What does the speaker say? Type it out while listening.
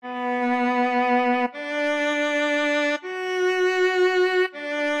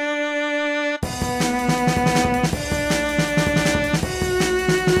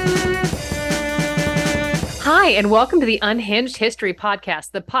and welcome to the Unhinged History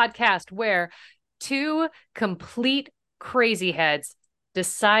Podcast, the podcast where two complete crazy heads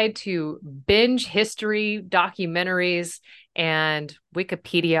decide to binge history documentaries and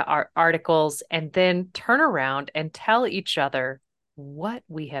Wikipedia articles and then turn around and tell each other what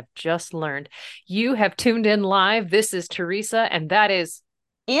we have just learned. You have tuned in live. This is Theresa, and that is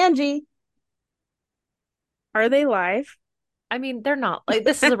Angie. Are they live? I mean, they're not like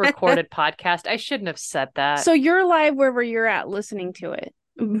this is a recorded podcast. I shouldn't have said that. So you're live wherever you're at listening to it.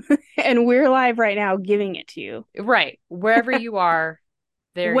 And we're live right now giving it to you. Right. Wherever you are,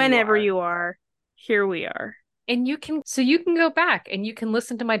 there you Whenever are. you are, here we are. And you can go back and you can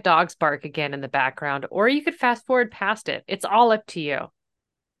listen to my dogs bark again in the background, or you could fast forward past it. It's all up to you.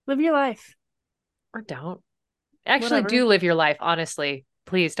 Live your life. Or don't. Actually, Whatever. do live your life, honestly.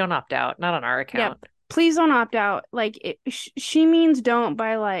 Please don't opt out. Not on our Yep. account. Please don't opt out. She means don't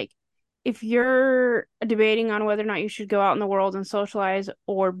by if you're debating on whether or not you should go out in the world and socialize,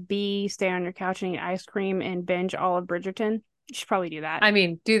 or B, stay on your couch and eat ice cream and binge all of Bridgerton, you should probably do that. I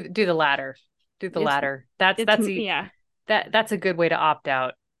mean, do the latter. Do the It's latter. it's yeah. That's a good way to opt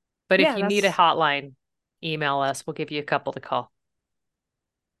out. But if Yeah, you need a that's hotline, email us. We'll give you a couple to call.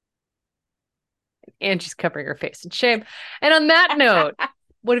 Angie's covering her face in shame. And on that note,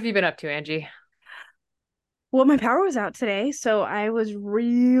 what have you been up to, Angie? Well, my power was out today, so I was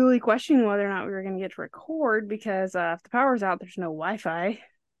really questioning whether or not we were going to get to record because if the power's out, there's no Wi-Fi.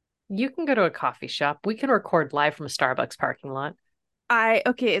 You can go to a coffee shop. We can record live from a Starbucks parking lot.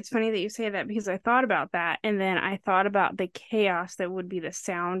 Okay, it's funny that you say that because I thought about that, and then I thought about the chaos that would be the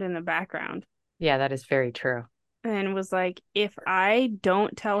sound in the background, Yeah, that is very true. and was like, if I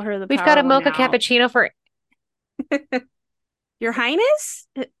don't tell her the We've got power a went mocha out, cappuccino for. Your Highness,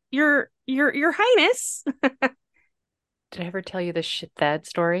 your Highness, Did I ever tell you this shit that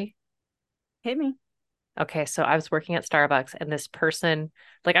story? hit me. Okay, so I was working at Starbucks and this person,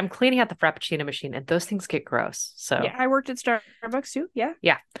 like I'm cleaning out the Frappuccino machine and those things get gross. Yeah, So I worked at Starbucks too. Yeah.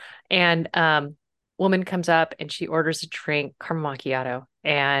 yeah. And woman comes up and she orders a drink, caramel macchiato.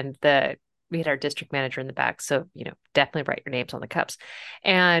 And we had our district manager in the back. So, definitely write your names on the cups.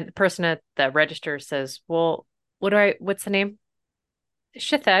 And the person at the register says, well, what's the name?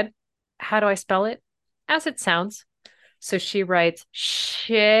 Shithed. How do I spell it? As it sounds. So she writes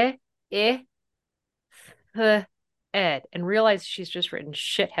shit ed and realizes she's just written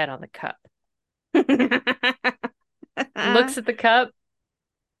shithead on the cup. Looks at the cup,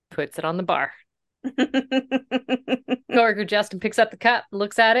 puts it on the bar. Coworker Justin picks up the cup,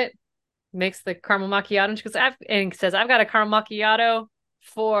 looks at it, makes the caramel macchiato, and she goes, and says, "I've got a caramel macchiato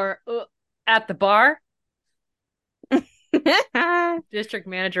for at the bar." District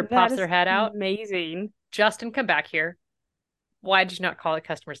manager That pops is their head out. amazing. Justin, come back here. Why did you not call the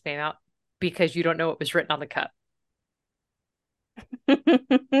customer's name out? Because you don't know what was written on the cup.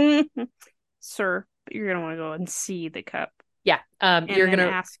 Sir, you're gonna want to go and see the cup Yeah. and You're then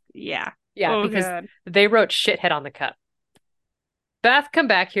gonna ask. Yeah. yeah, Oh because god. they wrote shithead on the cup. Beth, come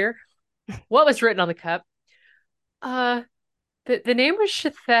back here. What was written on the cup? Uh the name was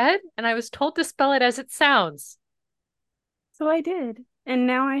Shathed, and I was told to spell it as it sounds. So I did, and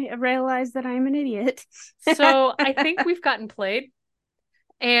now I realize that I'm an idiot. So I think we've gotten played,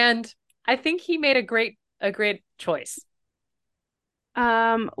 and I think he made a great choice.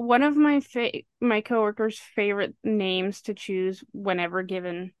 One of my coworkers' favorite names to choose whenever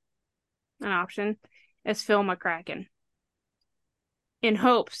given an option is Phil McCracken, in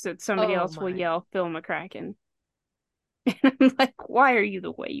hopes that somebody Oh else will my. yell Phil McCracken. And I'm like, why are you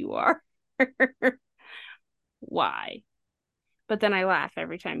the way you are? Why? But then I laugh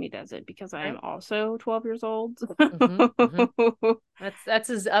every time he does it because I am Right? also 12 years old. Mm-hmm. Mm-hmm.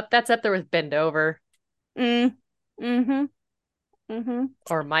 That's up there with Bend Over mm, mm-hmm, mm-hmm.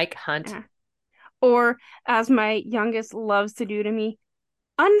 or Mike Hunt. Yeah. Or as my youngest loves to do to me,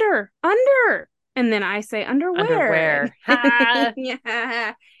 under. And then I say underwear. Underwear. Ha!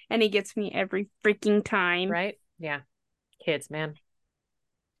 Yeah. And he gets me every freaking time. Right? Yeah. Kids, man.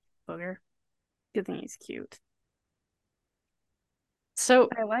 Booger. Good thing he's cute. So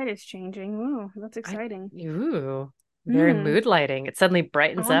My light is changing. Whoa, that's I exciting. ooh, very Hmm. mood lighting. It suddenly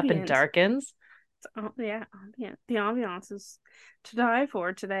brightens up and Ambient. darkens. Yeah, ambient. The ambiance is to die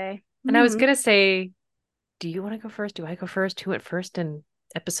for today. And I was Hmm. gonna say, do you want to go first? Do I go first? Who went first in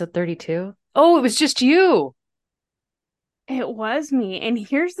episode 32? Oh, it was just you. It was me. And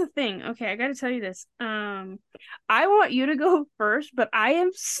here's the thing. Okay, I gotta tell you this. I want you to go first, but I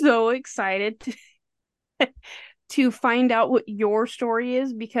am so excited to find out what your story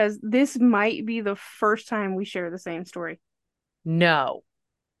is because this might be the first time we share the same story. No,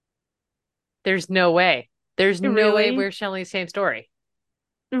 there's no way. There's no way Really? we're sharing the same story.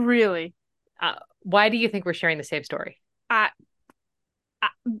 Really? Why do you think we're sharing the same story? I, I,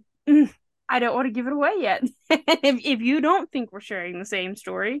 mm, I don't want to give it away yet. If you don't think we're sharing the same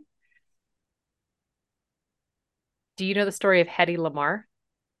story, Do you know the story of Hedy Lamarr?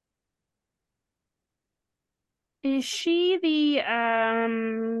 is she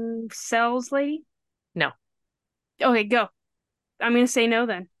the cells lady? No. Okay, go. I'm gonna say no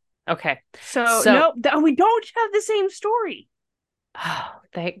then. Okay. So So, nope, we don't have the same story. oh,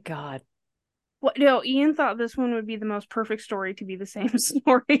 thank God. What? No, Ian thought this one would be the most perfect story to be the same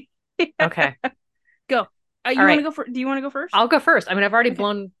story. Okay. Go. All You want to right. go for? Do you want to go first? I'll go first. I mean, I've already Okay,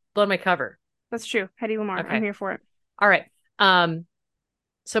 blown my cover. that's true. Hedy Lamarr. I'm Okay. here for it. All right. Um,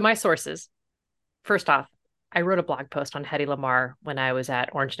 so my sources, first off, I wrote a blog post on Hedy Lamarr when I was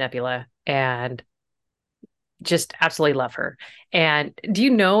at Orange Nebula and just absolutely love her. And do you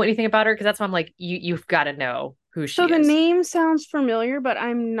know anything about her? Because that's why I'm like, you've got to know who So she the is. name sounds familiar, but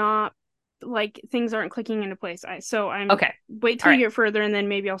I'm not like things aren't clicking into place. I'm Okay. wait All till you right. get further and then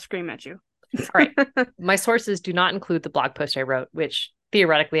maybe I'll scream at you. All right. My sources do not include the blog post I wrote, which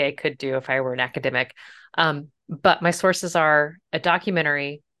theoretically I could do if I were an academic. But my sources are a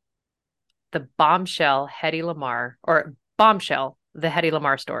documentary, The Bombshell Hedy Lamarr, or Bombshell, the Hedy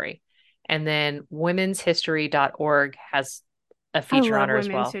Lamarr story. And then womenshistory.org has a I feature on love her as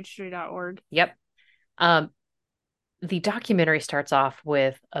well. womenshistory.org. Yep. Um, the documentary starts off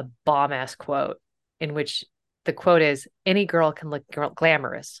with a bomb ass quote in which the quote is any girl can look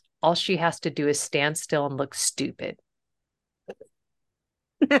glamorous. All she has to do is stand still and look stupid.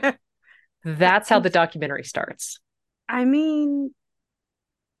 That's how the documentary starts. I mean,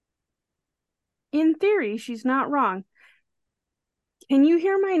 in theory, she's not wrong. Can you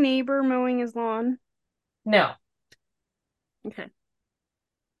hear my neighbor mowing his lawn? No. Okay.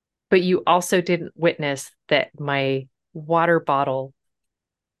 But you also didn't witness that my water bottle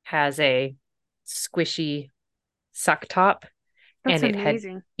has a squishy suck top That's and it had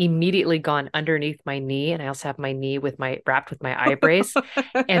amazing. immediately gone underneath my knee. And I also have my knee with my wrapped with my eye brace.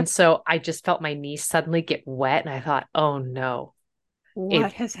 And so I just felt my knee suddenly get wet. And I thought, oh no, What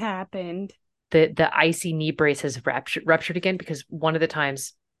it has happened? the icy knee brace has ruptured again because one of the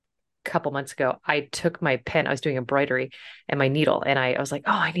times a couple months ago, I took my pen, I was doing embroidery and my needle, and I was like,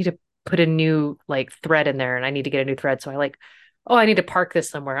 oh, I need to put a new like thread in there and I need to get a new thread. So I like, oh, I need to park this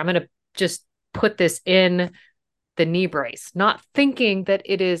somewhere. I'm gonna just put this in the knee brace, not thinking that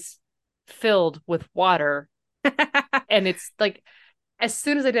it is filled with water. And it's like, as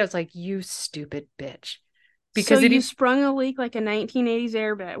soon as I did, I was like, you stupid bitch. So Because you it sprung a leak like a 1980s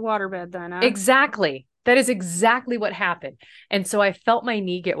airbed waterbed then, huh? exactly, that is exactly what happened. And so I felt my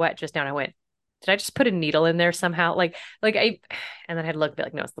knee get wet just now. And I went, did I just put a needle in there somehow? And then I had to look and be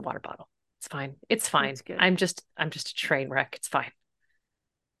like, no, it's the water bottle. It's fine. It's fine. That's good. I'm just a train wreck. It's fine.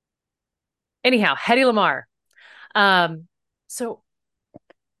 Anyhow, Hedy Lamarr. So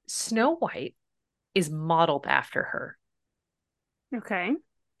Snow White is modeled after her. Okay.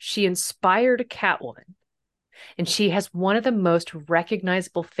 She inspired a Catwoman, and she has one of the most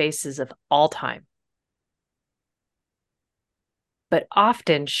recognizable faces of all time. But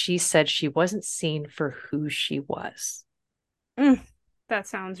often she said she wasn't seen for who she was. Mm, that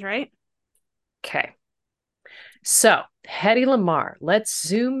sounds right. Okay. So, Hedy Lamarr, let's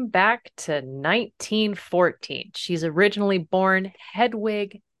zoom back to 1914. She's originally born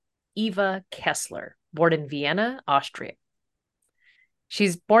Hedwig Eva Kessler, born in Vienna, Austria.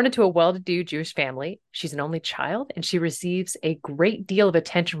 She's born into a well to do Jewish family. She's an only child, and she receives a great deal of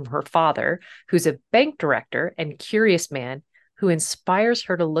attention from her father, who's a bank director and curious man who inspires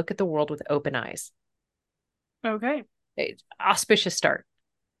her to look at the world with open eyes. Okay. Auspicious start.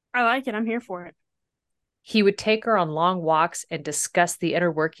 I like it. I'm here for it. He would take her on long walks and discuss the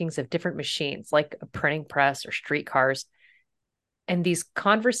inner workings of different machines, like a printing press or streetcars. And these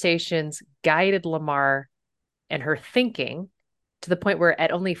conversations guided Lamarr and her thinking to the point where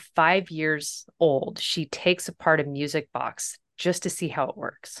at only 5 years old, she takes apart a music box just to see how it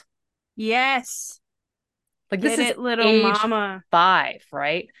works. Yes. Like this Get is it, little age mama. 5,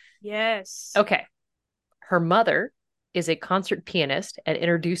 right? Yes. Okay. Her mother is a concert pianist and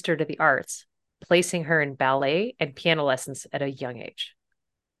introduced her to the arts, placing her in ballet and piano lessons at a young age.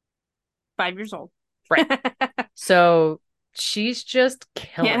 5 years old. Right. So she's just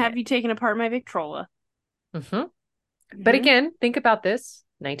Can't killing have it. you taking apart my Victrola. Mm-hmm. But Mm-hmm. again, think about this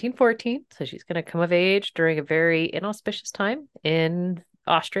 1914. So she's going to come of age during a very inauspicious time in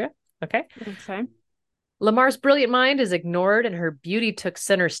Austria. Okay. Okay. Lamar's brilliant mind is ignored, and her beauty took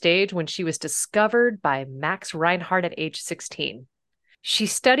center stage when she was discovered by Max Reinhardt at age 16. She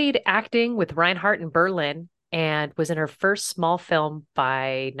studied acting with Reinhardt in Berlin and was in her first small film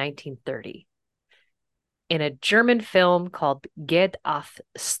by 1930. In a German film called Geld auf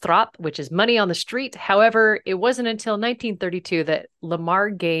Straat, which is Money on the Street. However, it wasn't until 1932 that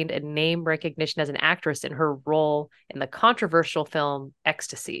Lamarr gained a name recognition as an actress in her role in the controversial film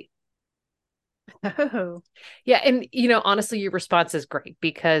Ecstasy. Oh. Yeah, and honestly, your response is great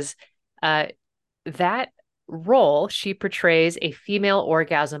because uh, that role, she portrays a female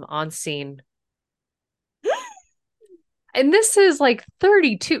orgasm on scene. And this is like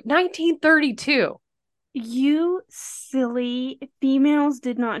 1932. You silly females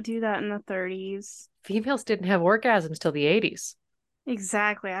did not do that in the 30s. Females didn't have orgasms till the 80s.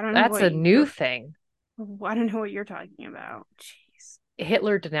 Exactly. I don't know That's what a new you're thing. I don't know what you're talking about. Jeez.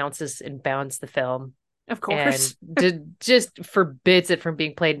 Hitler denounces and bans the film Of and course. just forbids it from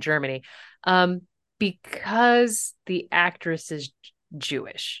being played in Germany um, because the actress is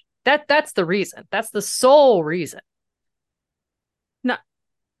Jewish. That's the reason. That's the sole reason. No.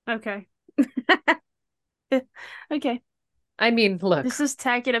 Okay. Okay. I mean, look, This is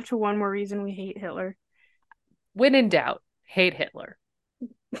tack it up to one more reason we hate Hitler. when in doubt, hate Hitler.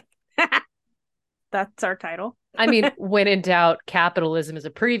 That's our title. I mean, when in doubt, capitalism is a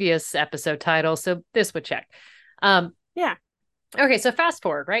previous episode title, so this would check. Yeah. Okay, so fast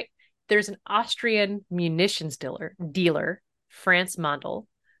forward, right? There's an Austrian munitions dealer, Franz Mandl,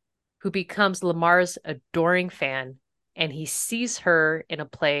 who becomes Lamarr's adoring fan, and he sees her in a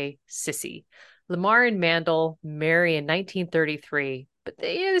play, Sissy. Lamarr and Mandel marry in 1933, but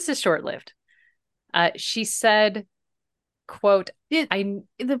this is short-lived. She said, quote, Did I,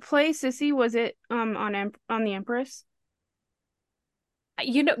 the play Sissy, was it on the Empress?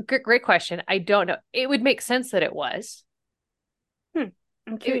 great question. I don't know. It would make sense that it was. Hmm.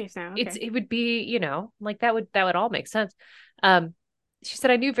 I'm curious now. Okay. It would be, like that would all make sense. Um, she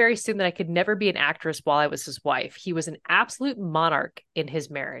said, I knew very soon that I could never be an actress while I was his wife. He was an absolute monarch in his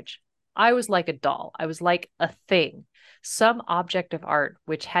marriage. I was like a doll. I was like a thing, some object of art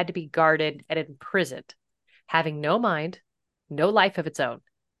which had to be guarded and imprisoned, having no mind, no life of its own.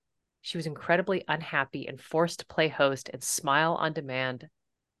 She was incredibly unhappy and forced to play host and smile on demand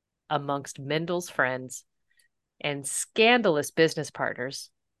amongst Mendel's friends and scandalous business partners,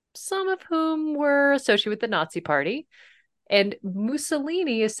 some of whom were associated with the Nazi Party. And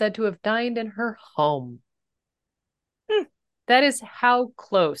Mussolini is said to have dined in her home. Hmm. That is how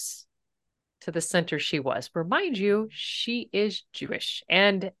close to the center she was. Remind you, she is Jewish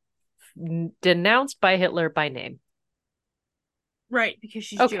and denounced by Hitler by name. Right, because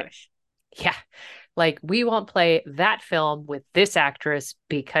she's Okay. Jewish. Yeah. Like, we won't play that film with this actress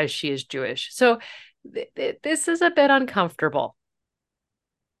because she is Jewish. So this is a bit uncomfortable.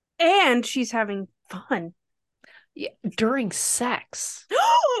 And she's having fun. Yeah, during sex.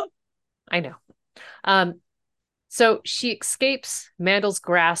 I know. Um, so she escapes Mandel's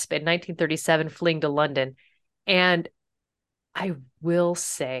grasp in 1937, fleeing to London. And I will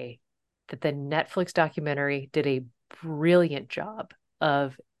say that the Netflix documentary did a brilliant job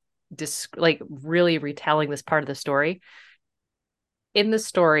of really retelling this part of the story. In the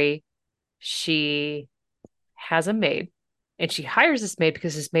story, she has a maid and she hires this maid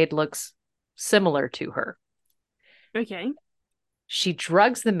because this maid looks similar to her. Okay. She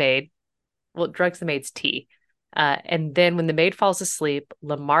drugs the maid, drugs the maid's tea. And then when the maid falls asleep,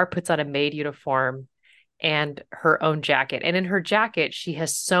 Lamarr puts on a maid uniform and her own jacket. And in her jacket, she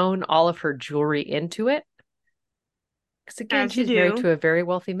has sewn all of her jewelry into it. Because again, As you she's married do. to a very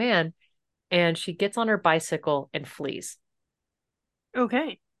wealthy man. And she gets on her bicycle and flees.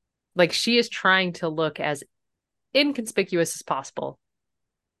 Okay. Like, she is trying to look as inconspicuous as possible.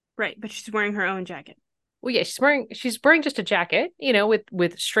 Right, but she's wearing her own jacket. Well, yeah, she's wearing just a jacket,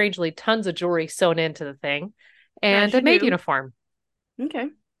 with strangely tons of jewelry sewn into the thing, and As a you maid do. uniform. Okay.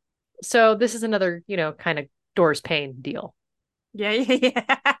 So this is another, kind of Doors Payne deal. Yeah, yeah,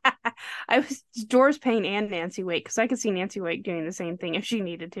 yeah. I was Doris Payne and Nancy Wake, because I could see Nancy Wake doing the same thing if she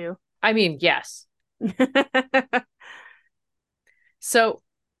needed to. I mean, yes. So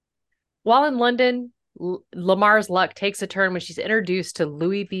while in London, Lamar's luck takes a turn when she's introduced to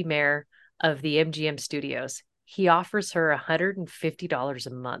Louis B. Mayer of the MGM Studios. He offers her $150 a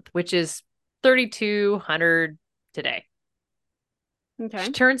month, which is $3,200 today. Okay.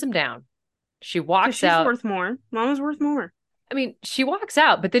 She turns him down. She Because walks she's out. worth more. Mama's worth more. I mean, she walks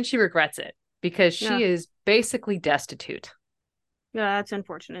out, but then she regrets it because Yeah. she is basically destitute. Yeah, that's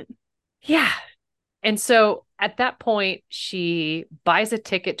unfortunate. Yeah. And so at that point, she buys a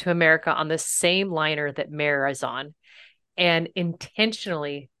ticket to America on the same liner that Mayer is on and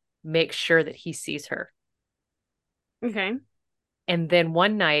intentionally makes sure that he sees her. Okay. And then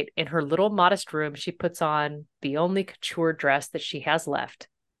one night in her little modest room, she puts on the only couture dress that she has left,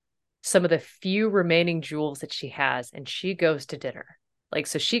 some of the few remaining jewels that she has, and she goes to dinner. Like,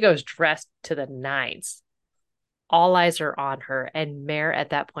 so she goes dressed to the nines. All eyes are on her, and Mayer at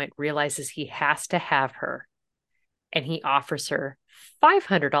that point realizes he has to have her, and he offers her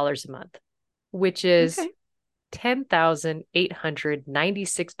 $500 a month, which is Okay.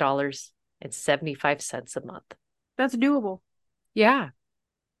 $10,896.75 a month. That's doable. Yeah,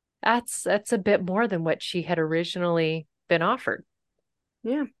 that's a bit more than what she had originally been offered.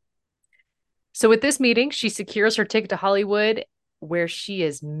 Yeah. So with this meeting, she secures her ticket to Hollywood, where she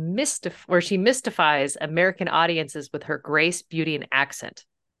mystifies American audiences with her grace, beauty, and accent.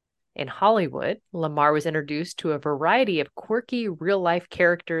 In Hollywood, Lamarr was introduced to a variety of quirky real-life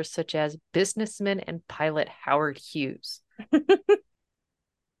characters such as businessman and pilot Howard Hughes.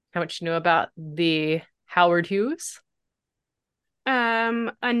 How much you know about the Howard Hughes?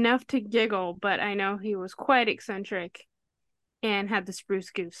 Enough to giggle, but I know he was quite eccentric and had the spruce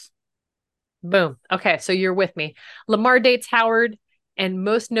goose. Boom. Okay, so you're with me. Lamarr dates Howard and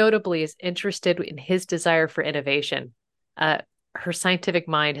most notably is interested in his desire for innovation. Her scientific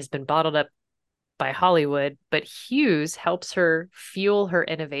mind has been bottled up by Hollywood, but Hughes helps her fuel her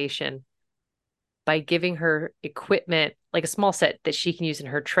innovation by giving her equipment, like a small set that she can use in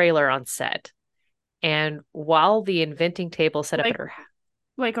her trailer on set. And while the inventing table set up at Like her,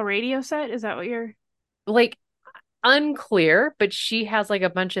 like a radio set? Is that what you're like unclear, but she has like a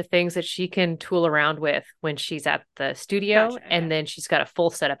bunch of things that she can tool around with when she's at the studio, Gotcha. and Okay. then she's got a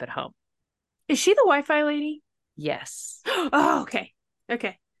full setup at home. Is she the Wi-Fi lady? Yes. Oh, okay.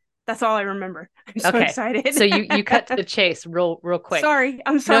 Okay. That's all I remember. I'm so Okay. So excited. you cut to the chase real quick. Sorry.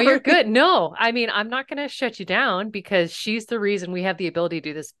 I'm No, you're sorry. good. No, I mean, I'm not going to shut you down because she's the reason we have the ability to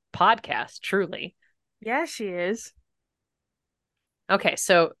do this podcast, truly. Yeah, she is. Okay,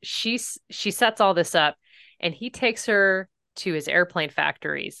 so she sets all this up and he takes her to his airplane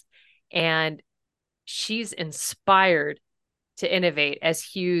factories and she's inspired to innovate as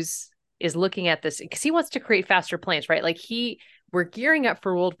Hughes is looking at this because he wants to create faster planes, right? We're gearing up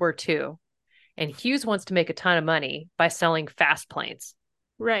for World War II and Hughes wants to make a ton of money by selling fast planes.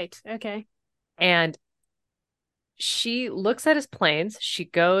 Right. Okay. And she looks at his planes. She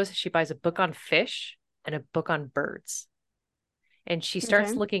buys a book on fish and a book on birds. And she starts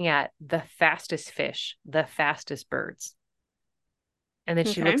Okay. looking at the fastest fish, the fastest birds. And then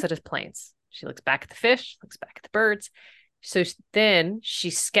she Okay. looks at his planes. She looks back at the fish, looks back at the birds. So then she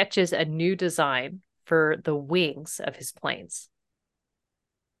sketches a new design for the wings of his planes.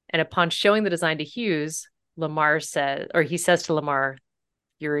 And upon showing the design to Hughes, he says to Lamarr,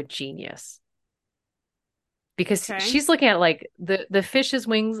 "You're a genius." Because Okay. she's looking at like the fish's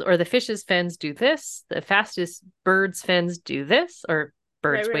wings or the fish's fins do this, the fastest bird's fins do this, or Right,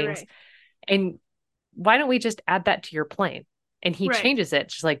 bird's right, wings. right. And why don't we just add that to your plane? And he Right. changes it,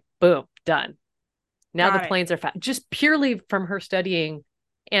 just like boom, done. Now the Got it. planes are fast, just purely from her studying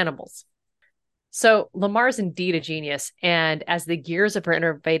animals. So Lamarr is indeed a genius. And as the gears of her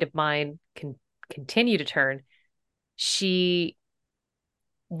innovative mind can continue to turn, she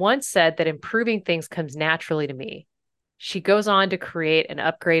once said that improving things comes naturally to me. She goes on to create an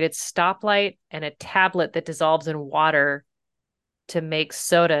upgraded stoplight and a tablet that dissolves in water to make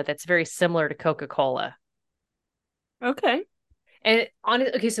soda that's very similar to Coca-Cola. Okay. And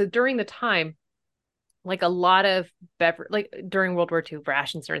okay, so during the time, like a lot of like during World War II,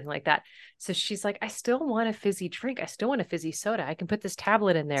 rations or anything like that. So she's like, I still want a fizzy drink. I still want a fizzy soda. I can put this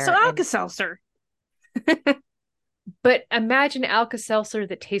tablet in So there. Alka-Seltzer. But imagine Alka-Seltzer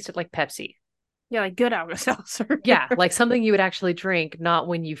that tasted like Pepsi. Yeah, like good Alka-Seltzer. Yeah, like something you would actually drink, not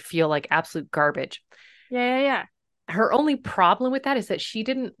when you feel like absolute garbage. Yeah, yeah, yeah. Her only problem with that is that she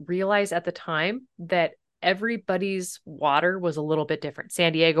didn't realize at the time that everybody's water was a little bit different.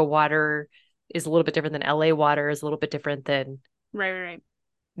 San Diego water is a little bit different than LA water, is a little bit different than Right, right, right.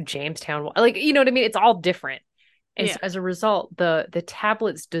 Jamestown water. Like, you know what I mean? It's all different. And so Yeah. as a result, the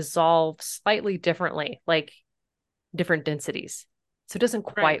tablets dissolve slightly differently, like different densities. So it doesn't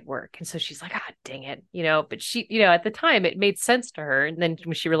Right. quite work. And so she's like, ah, dang it. But she, at the time it made sense to her. And then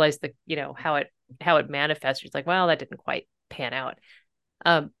when she realized how it manifests, she's like, well, that didn't quite pan out.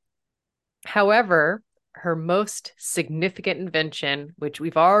 Um, However, her most significant invention, which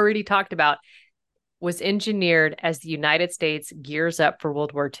we've already talked about, was engineered as the United States gears up for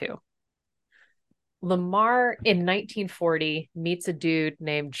World War II. Lamarr in 1940 meets a dude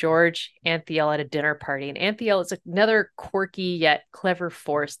named George Anthiel at a dinner party. And Anthiel is another quirky yet clever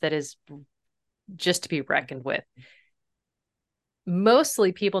force that is just to be reckoned with.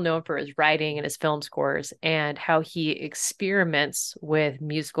 mostly people know him for his writing and his film scores and how he experiments with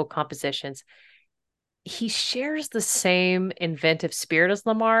musical compositions. He shares the same inventive spirit as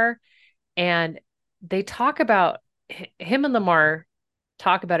Lamarr, and they talk about him and Lamarr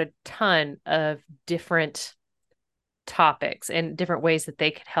talk about a ton of different topics and different ways that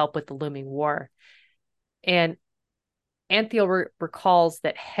they could help with the looming war. And Antheil recalls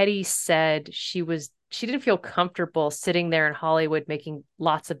that Hedy said she didn't feel comfortable sitting there in Hollywood making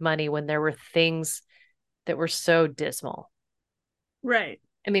lots of money when there were things that were so dismal. Right.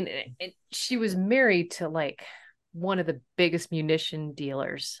 I mean, she was married to like one of the biggest munition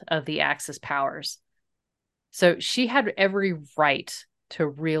dealers of the Axis powers. So she had every right to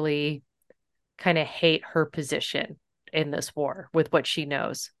really kind of hate her position in this war with what she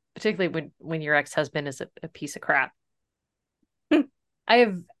knows, particularly when your ex-husband is a piece of crap. I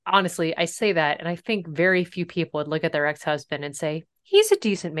have honestly, I say that, and I think very few people would look at their ex-husband and say, he's a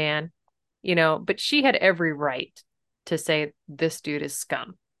decent man, but she had every right to say this dude is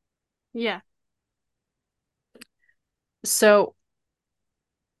scum. Yeah. So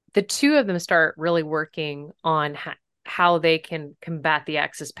the two of them start really working on how they can combat the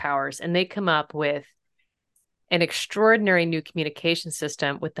Axis powers, and they come up with an extraordinary new communication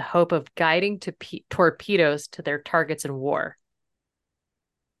system with the hope of guiding torpedoes to their targets in war.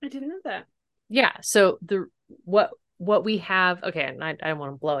 I didn't know that. Yeah. So what we have, okay, and I don't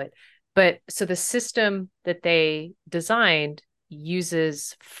want to blow it, but so the system that they designed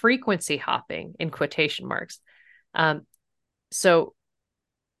uses frequency hopping in quotation marks. So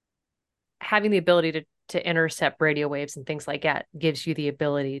having the ability to intercept radio waves and things like that gives you the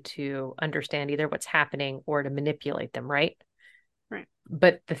ability to understand either what's happening or to manipulate them, right? Right.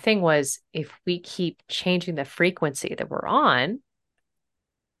 But the thing was, if we keep changing the frequency that we're on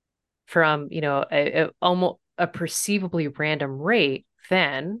from, almost a perceivably random rate,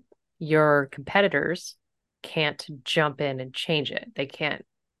 then your competitors can't jump in and change it. They can't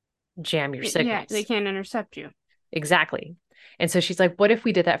jam your signals. Yeah, they can't intercept you. Exactly. And so she's like, what if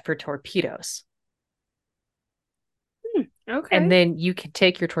we did that for torpedoes? Okay. And then you can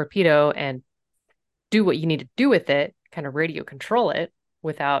take your torpedo and do what you need to do with it, kind of radio control it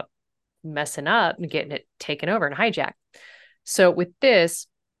without messing up and getting it taken over and hijacked. So with this,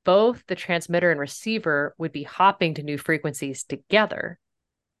 both the transmitter and receiver would be hopping to new frequencies together,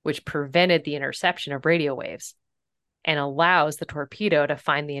 which prevented the interception of radio waves and allows the torpedo to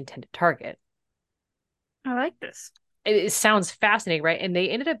find the intended target. I like this. It sounds fascinating, right? And they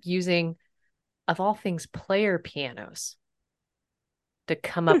ended up using, of all things, player pianos to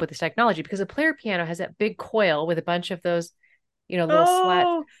come up with this technology, because a player piano has that big coil with a bunch of those, little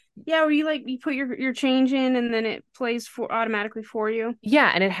slats. Yeah, where you put your change in and then it plays for automatically for you. Yeah,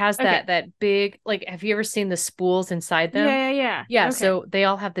 and it has Okay. that big, like, have you ever seen the spools inside them? Yeah. Yeah, Okay. so they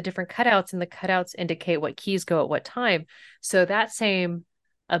all have the different cutouts, and the cutouts indicate what keys go at what time. So that same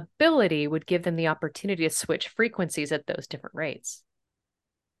ability would give them the opportunity to switch frequencies at those different rates.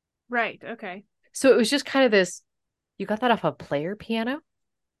 Right. Okay. So it was just kind of this, you got that off a player piano?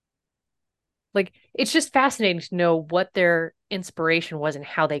 Like, it's just fascinating to know what their inspiration was and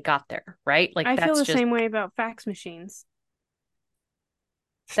how they got there, right? Like, I feel that's the just, same way about fax machines.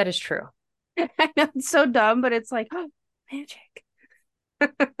 that is true. I know it's so dumb, but it's like, oh, magic.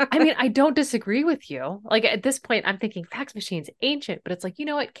 I mean, I don't disagree with you. Like, at this point, I'm thinking fax machine's ancient, but it's like, you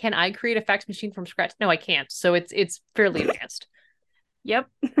know what? Can I create a fax machine from scratch? No, I can't. So it's fairly advanced. Yep.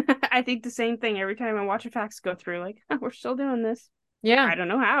 I think the same thing every time I watch a fax go through, like, oh, we're still doing this. Yeah. I don't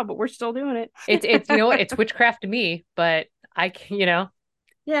know how, but we're still doing it. It's it's witchcraft to me, but I can.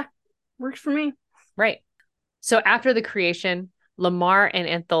 Yeah, works for me. Right. So after the creation, Lamarr and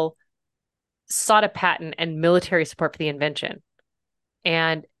Antheil sought a patent and military support for the invention.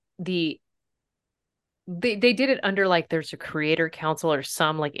 And they did it under, like, there's a creator council or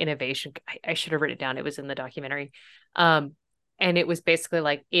some like innovation. I should have written it down. It was in the documentary. And it was basically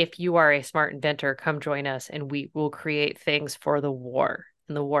like, if you are a smart inventor, come join us and we will create things for the war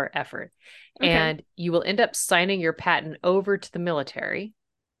and the war effort. Okay. And you will end up signing your patent over to the military.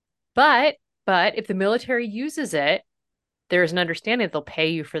 But if the military uses it, there's an understanding that they'll pay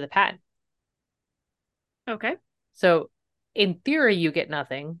you for the patent. Okay. So in theory, you get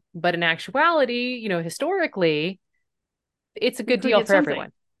nothing, but in actuality, historically, it's a good deal for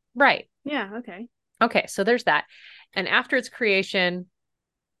everyone. Right. Yeah. Okay. Okay. So there's that. And after its creation,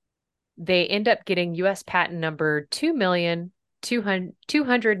 they end up getting US patent number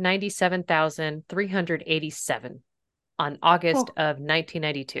 2,297,387 on August of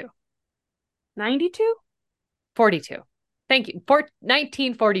 1992. 92? 42. Thank you.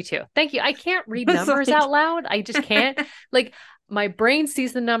 1942. Thank you. I can't read numbers out loud. I just can't. Like, my brain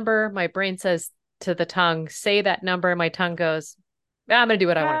sees the number. My brain says to the tongue, say that number. And my tongue goes, I'm going to do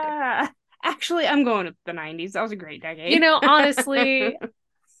what I want to do. Actually, I'm going with the 90s. That was a great You decade. know, honestly,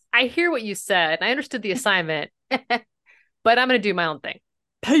 I hear what you said. I understood the assignment, but I'm going to do my own thing.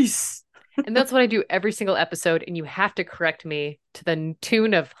 Peace. And that's what I do every single episode. And you have to correct me to the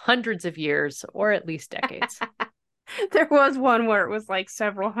tune of hundreds of years or at least decades. There was one where it was like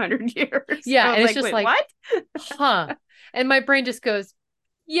several hundred years. Yeah. I was And it's like, just wait, like, what? huh. And my brain just goes,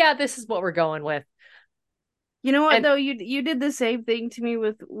 yeah, this is what we're going with. You know what And though? You did the same thing to me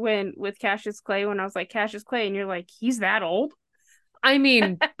with Cassius Clay when I was like Cassius Clay, and you're like, he's that old? I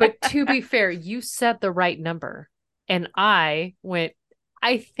mean, but to be fair, you said the right number. And I went,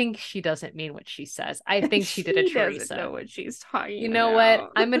 I think she doesn't mean what she says. I think she did a She doesn't know Teresa. what she's You talking know what?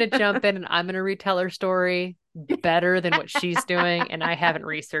 about. I'm going to jump in and I'm going to retell her story better than what she's doing. And I haven't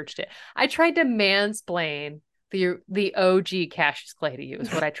researched it. I tried to mansplain the OG Cassius Clay to you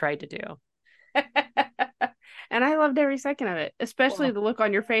is what I tried to do. And I loved every second of it, especially Well, the look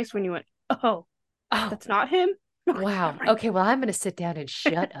on your face when you went, oh, oh, that's not him? Okay, wow. never mind. Okay, well, I'm going to sit down and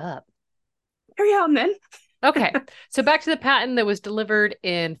shut up. Carry on then. Okay, so back to the patent that was delivered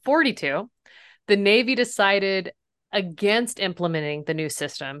in 42. The Navy decided against implementing the new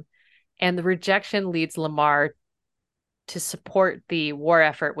system, and the rejection leads Lamarr to support the war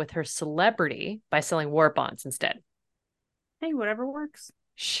effort with her celebrity by selling war bonds instead. Hey, whatever works.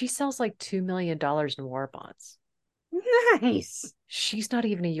 She sells like $2 million in war bonds. Nice. She's not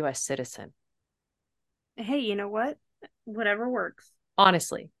even a US citizen. Hey, you know what? Whatever works.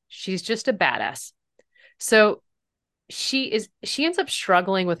 Honestly, she's just a badass. So she ends up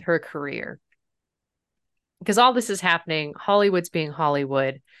struggling with her career because all this is happening. Hollywood's being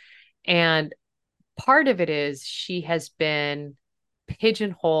Hollywood. And part of it is she has been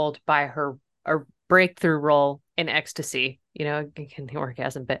pigeonholed by her a breakthrough role in ecstasy, you know, in the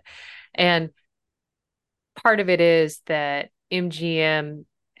orgasm bit. And part of it is that MGM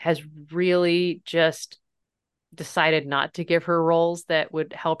has really just decided not to give her roles that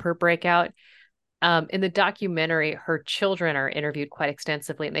would help her break out. In the documentary, her children are interviewed quite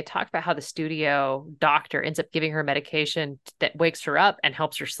extensively, and they talk about how the studio doctor ends up giving her medication that wakes her up and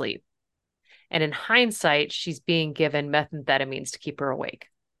helps her sleep. And in hindsight, she's being given methamphetamines to keep her awake.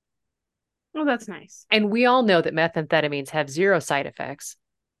 Oh, that's nice. And we all know that methamphetamines have zero side effects.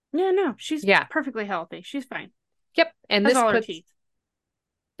 Yeah, no, she's Yeah. perfectly healthy. She's fine. Yep. And That's this all her puts teeth.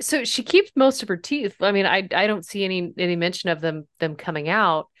 so she keeps most of her teeth. I mean, I don't see any mention of them coming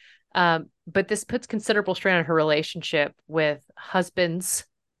out. But this puts considerable strain on her relationship with husbands,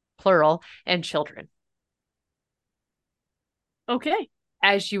 plural, and children, Okay.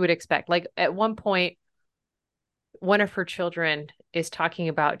 as you would expect. Like at one point, one of her children is talking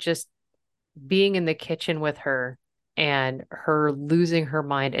about just being in the kitchen with her and her losing her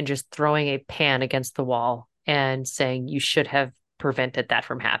mind and just throwing a pan against the wall and saying, you should have prevented that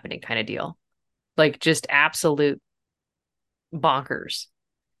from happening, kind of deal. Like just absolute bonkers.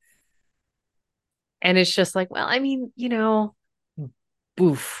 And it's just like, well, I mean, you know,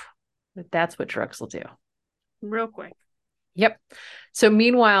 boof. That's what drugs will do. Real quick. Yep. So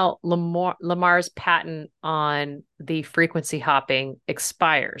meanwhile, Lamarr's patent on the frequency hopping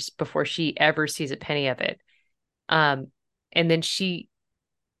expires before she ever sees a penny of it. And then she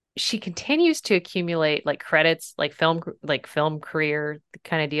continues to accumulate like credits, like film career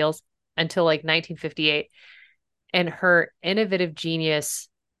kind of deals until like 1958. And her innovative genius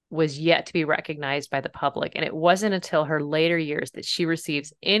was yet to be recognized by the public. And it wasn't until her later years that she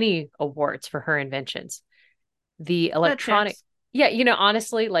receives any awards for her inventions. The electronic, yeah, you know,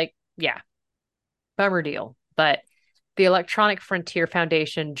 honestly, like, yeah, bummer deal. But the Electronic Frontier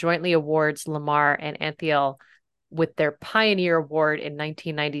Foundation jointly awards Lamarr and Anthiel with their Pioneer Award in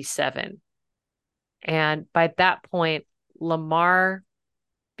 1997. And by that point, Lamarr,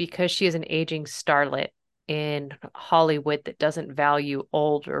 because she is an aging starlet in Hollywood that doesn't value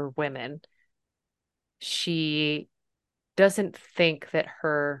older women, she doesn't think that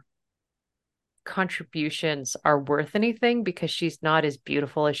her contributions are worth anything because she's not as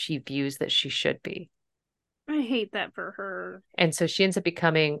beautiful as she views that she should be. I hate that for her. And so she ends up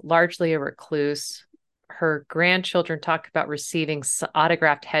becoming largely a recluse. Her grandchildren talk about receiving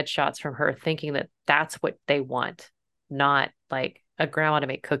autographed headshots from her, thinking that that's what they want, not like a grandma to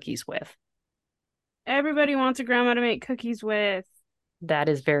make cookies with. Everybody wants a grandma to make cookies with. That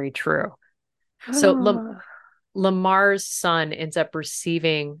is very true. So Lamarr's son ends up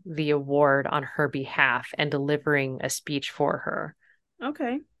receiving the award on her behalf and delivering a speech for her.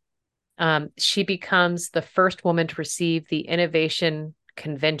 Okay. She becomes the first woman to receive the Innovation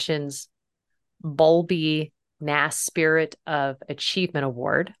Convention's Bowlby NAS Spirit of Achievement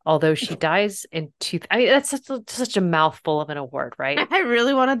Award, although she dies in that's such a mouthful of an award, right? I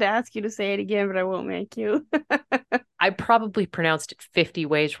really wanted to ask you to say it again, but I won't make you. I probably pronounced it 50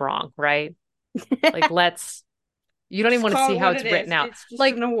 ways wrong, right? Like, you don't even Just want to call see it how what it's it written is. out. It's just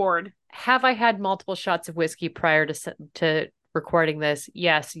Like, an award. have I had multiple shots of whiskey prior to recording this?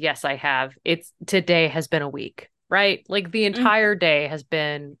 Yes, yes, I have. Today has been a week, right? Like the Mm, entire day has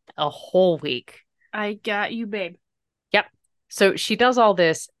been a whole week. I got you, babe. Yep. So she does all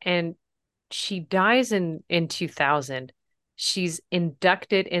this and she dies in 2000. She's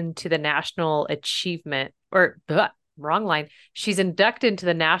inducted into the National Achievement or wrong line. She's inducted into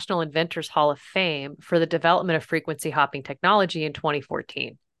the National Inventors Hall of Fame for the development of frequency hopping technology in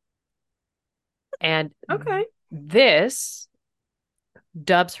 2014. And Okay. this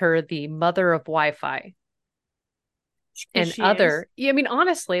dubs her the mother of Wi-Fi Because and she is. I mean,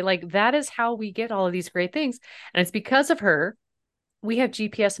 honestly, like that is how we get all of these great things. And it's because of her, we have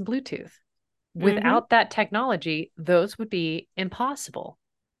GPS and Bluetooth. Mm-hmm. Without that technology, those would be impossible,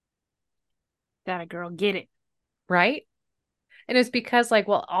 That a girl get it. right? And it's because, like,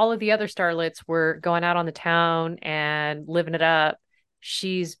 well, all of the other starlets were going out on the town and living it up.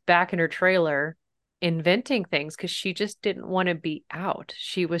 She's back in her trailer inventing things because she just didn't want to be out.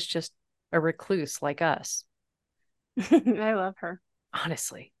 She was just a recluse like us, I love her.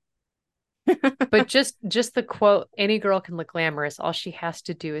 honestly. But just the quote, any girl can look glamorous. All she has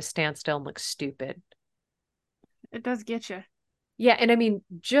to do is stand still and look stupid. It does get you. Yeah, and I mean,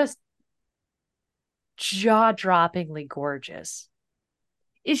 just jaw-droppingly gorgeous.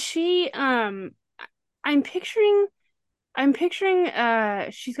 Is she I'm picturing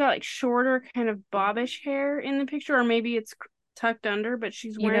she's got like shorter kind of bobbish hair in the picture, or maybe it's tucked under, but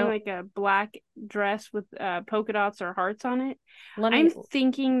she's You wearing know, like a black dress with polka dots or hearts on it. let I'm me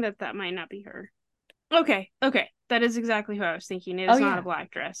thinking that that might not be her. Okay, that is exactly who I was thinking. It Oh is not a yeah.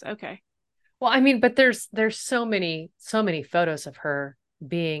 black dress. Okay. Well, I mean, but there's so many photos of her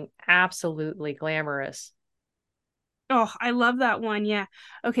being absolutely glamorous. Oh, I love that one. Yeah.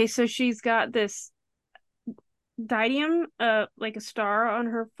 Okay, so she's got this diadem, like a star on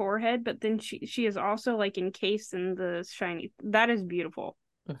her forehead, but then she is also like encased in the shiny. That is beautiful.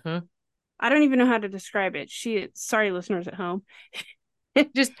 Hmm. I don't even know how to describe it. Sorry, listeners at home.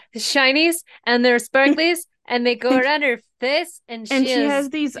 Just shinies and they're sparklies and they go around her face and And she she is has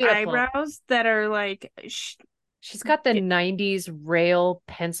these beautiful. eyebrows that are like She's got the 90s rail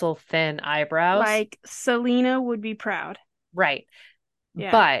pencil thin eyebrows. like Selena would be proud. Right.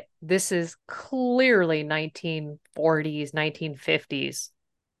 Yeah. But this is clearly 1940s, 1950s.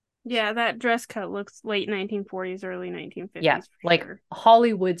 Yeah, that dress cut looks late 1940s, early Yeah, 1950s for like sure.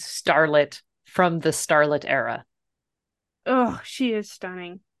 Hollywood starlet from the starlet era. Oh, she is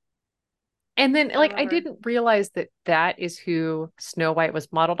stunning. And then, I like, love I her. didn't realize that that is who Snow White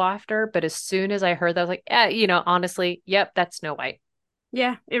was modeled after. But as soon as I heard that, I was like, yeah, honestly, yep, that's Snow White.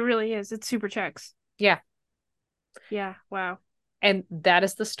 Yeah, it really is. It's super checks. Yeah. Yeah, wow. And that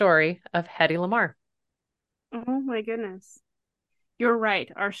is the story of Hedy Lamarr. Oh my goodness. You're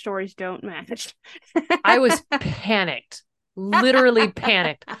right. Our stories don't match. I was panicked, literally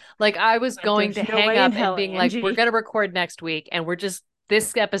panicked. Like, I was Like, going to there's no hang way in up and hell, being like, we're Angie. going to record next week. And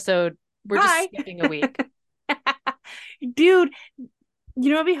this episode, we're just Bye. skipping a week. Dude, you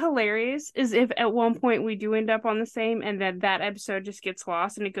know what'd be hilarious is if at one point we do end up on the same and then that episode just gets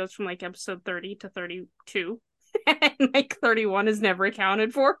lost and it goes from like episode 30 to 32 and like 31 is never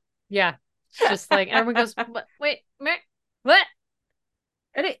accounted for. Yeah. It's just like, everyone goes, what? Wait, what?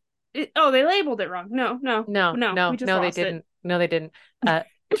 And oh, they labeled it wrong. No, we just No, they lost it. didn't. No, they didn't.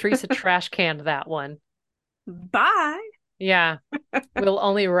 Theresa trash canned that one. Bye. Yeah. We'll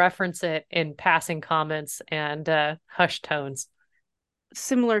only reference it in passing comments and hushed tones.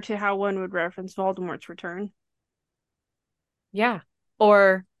 Similar to how one would reference Voldemort's return. Yeah.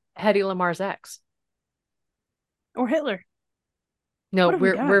 Or Hedy Lamarr's ex. Or Hitler. No, What have we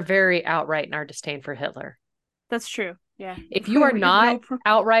we're done? very outright in our disdain for Hitler. That's true. Yeah. If you are We have not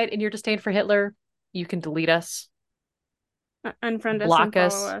outright in your disdain for Hitler, you can delete us, unfriend us, block unfollow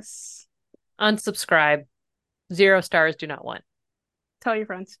us, us. unsubscribe. 0 stars do not want. Tell your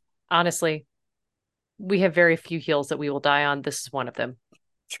friends. Honestly, we have very few hills that we will die on. This is one of them.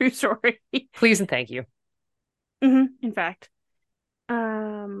 True story. Please and thank you. In fact,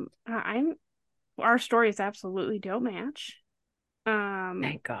 I'm our stories absolutely don't match.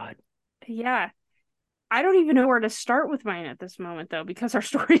 Thank God. Yeah, I don't even know where to start with mine at this moment though because our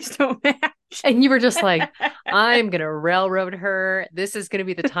stories don't match. And you were just like, I'm going to railroad her. This is going to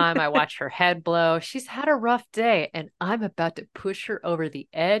be the time I watch her head blow. She's had a rough day and I'm about to push her over the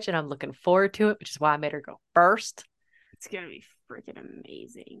edge and I'm looking forward to it, which is why I made her go first. It's gonna be freaking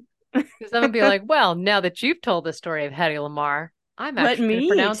amazing. Because I'm going to be like, well, now that you've told the story of Hedy Lamarr, I'm Let actually going to me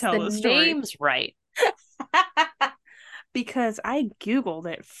pronounce the tell the story. names right. Because I Googled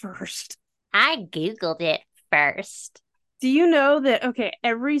it first. I Googled it first. Do you know that, okay,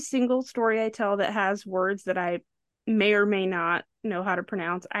 every single story I tell that has words that I may or may not know how to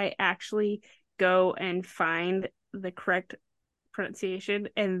pronounce, I actually go and find the correct pronunciation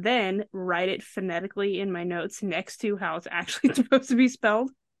and then write it phonetically in my notes next to how it's actually supposed to be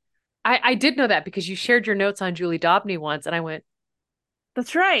spelled. I did know that because you shared your notes on Julie Dobney once, and I went,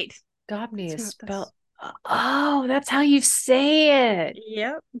 That's right. Dobney is That's spelled. Oh, that's how you say it.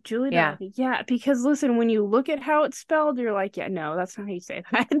 Yep, Julie Yeah. Dobby. Yeah, because listen, when you look at how it's spelled, you're like, yeah, no, that's not how you say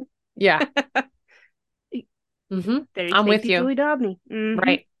that. Yeah. I'm Thank with you, you. Julie Dobney.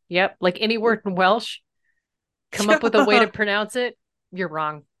 Right. Yep. Like any word in Welsh, come up with a way to pronounce it. You're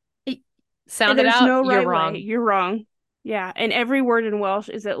wrong. Sound it There's out. no You're right way. wrong. You're wrong. Yeah, and every word in Welsh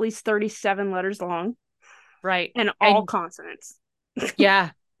is at least 37 letters long Right. and all And consonants yeah,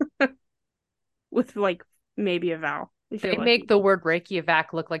 with like maybe a vowel if they you're make lucky. the word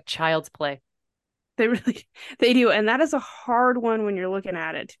Reykjavik look like child's play. They really they do, and that is a hard one when you're looking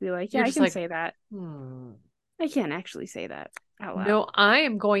at it to be like, yeah, You're I just can like, say that. hmm. I can't actually say that out loud. No, I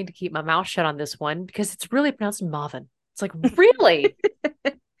am going to keep my mouth shut on this one because it's really pronounced Marvin. It's like, really?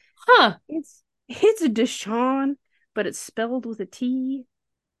 Huh. It's a Deshaun, but it's spelled with a T.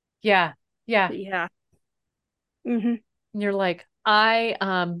 Yeah. Yeah. But yeah. Mm-hmm. And you're like,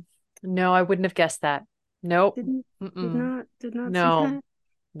 no, I wouldn't have guessed that. Nope. Didn't Mm-mm. did not see No. that.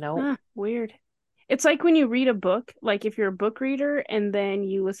 Nope. Ah, weird. It's like when you read a book, like if you're a book reader and then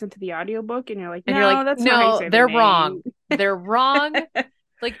you listen to the audiobook and you're like, And you're no, like, that's not how you no, say the they're name. wrong. They're wrong.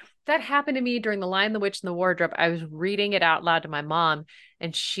 Like that happened to me during The Lion, the Witch, and the Wardrobe. I was reading it out loud to my mom,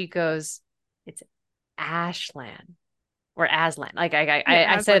 and she goes, "It's Ashland or Aslan." Like Yeah,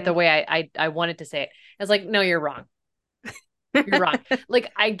 I said it the Aslan. way I wanted to say it. I was like, "No, you're wrong. You're wrong."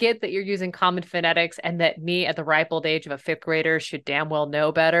 Like I get that you're using common phonetics, and that me at the ripe old age of a fifth grader should damn well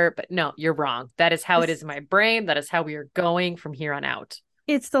know better. But no, you're wrong. That is how it is It's in my brain. That is how we are going from here on out.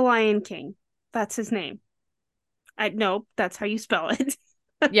 it's the Lion King. That's his name. I no, that's how you spell it.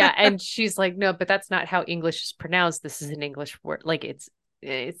 Yeah, and she's like, no, but that's not how English is pronounced. This is an English word. Like it's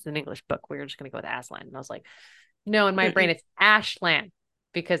an English book. We're just gonna go with Aslan. And I was like, no, in my brain Mm-mm. it's Ashland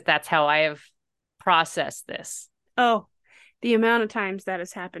because that's how I have processed this. Oh, the amount of times that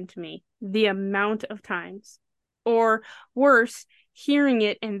has happened to me. The amount of times. Or worse, hearing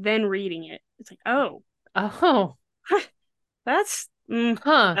it and then reading it. It's like, oh, Oh, that's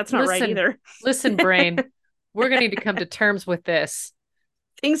huh. that's not right Listen, either. listen, brain. We're gonna need to come to terms with this.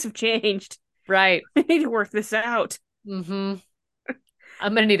 Things have changed. Right. I need to work this out. Mm-hmm.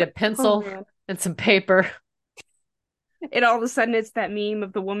 I'm gonna need a Oh pencil man. and some paper. And all of a sudden it's that meme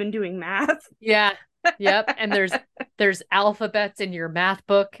of the woman doing math. Yeah. Yep. And there's alphabets in your math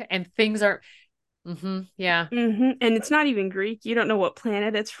book and things aren't yeah. And it's not even Greek. You don't know what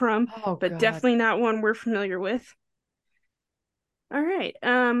planet it's from, Oh but God. definitely not one we're familiar with. All right.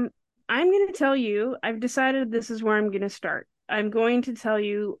 I'm gonna tell you, I've decided this is where I'm gonna start. I'm going to tell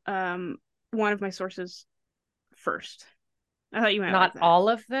you one of my sources first. I thought you might like Not that. all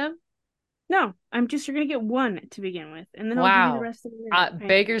of them? No, you're gonna get one to begin with, and then I'll give you the Wow. rest of the I know.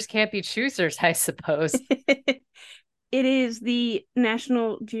 Beggars can't be choosers, I suppose. It is the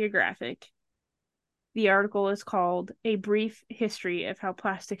National Geographic. The article is called A Brief History of How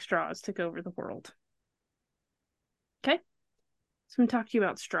Plastic Straws Took Over the World. Okay? So I'm going to talk to you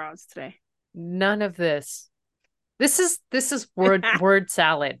about straws today. None of this. This is word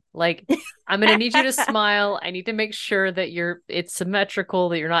salad. Like I'm gonna need you to smile. I need to make sure that it's symmetrical,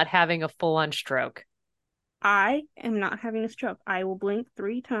 that you're not having a full-on stroke. I am not having a stroke. I will blink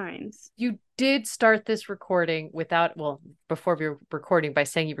 3 times. You did start this recording before we were recording by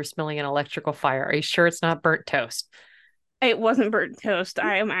saying you were smelling an electrical fire. Are you sure it's not burnt toast? It wasn't burnt toast.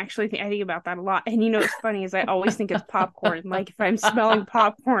 I am actually I think about that a lot. And you know what's funny is I always think it's popcorn. Like if I'm smelling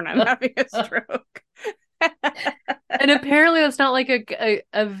popcorn, I'm having a stroke. And apparently that's not like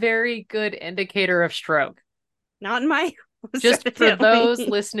a very good indicator of stroke. Not in my house, Just for those evidently.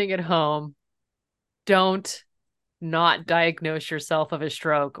 listening at home, don't not diagnose yourself of a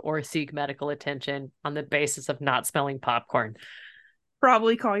stroke or seek medical attention on the basis of not smelling popcorn.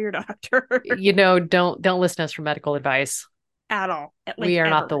 Probably call your doctor. Don't listen to us for medical advice. At all. We Like are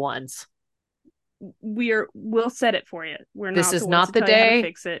not the ever. ones. we'll set it for you. We're This not is the ones not to the tell you how to day.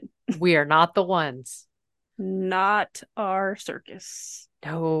 fix it. We are not the ones. Not our circus.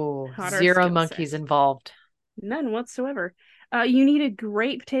 No, Not our zero skill monkeys set. involved. None whatsoever. You need a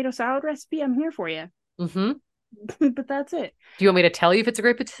great potato salad recipe? I'm here for you. Mm-hmm. But that's it. Do you want me to tell you if it's a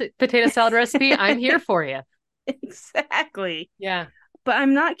great potato salad recipe? I'm here for you. Exactly. Yeah. But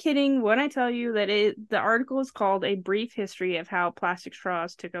I'm not kidding when I tell you that the article is called A Brief History of How Plastic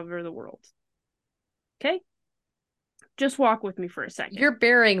Straws Took Over the World. Okay? Just walk with me for a second. You're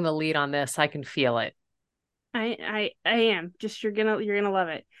bearing the lead on this. I can feel it. I am. Just you're gonna love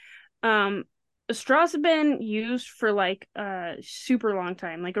it. Um straws have been used for like a super long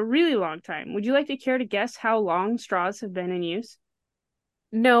time, like a really long time. Would you like to care to guess how long straws have been in use?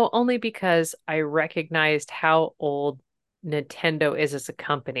 No, only because I recognized how old Nintendo is as a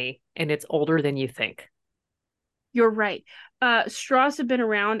company, and it's older than you think. You're right. Straws have been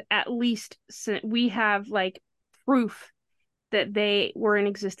around at least since we have like proof that they were in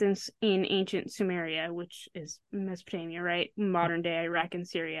existence in ancient Sumeria, which is Mesopotamia, right? Modern day Iraq and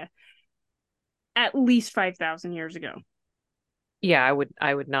Syria, at least 5,000 years ago. Yeah,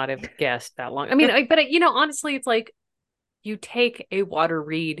 I would not have guessed that long. I mean, honestly, it's like you take a water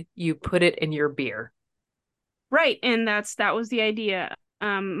reed, you put it in your beer. Right, and that was the idea.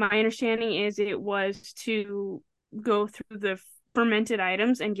 My understanding is it was to go through the fermented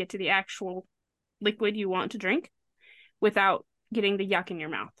items and get to the actual liquid you want to drink without getting the yuck in your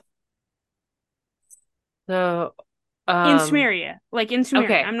mouth. So, In um, Sumeria, like in Sumeria.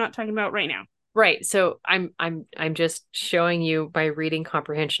 okay. I'm not talking about right now. Right. So I'm just showing you my reading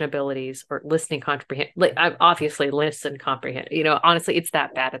comprehension abilities or listening comprehend. Like I'm obviously listen comprehend. Honestly, it's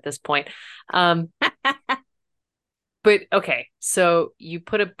that bad at this point. Um, but okay. So you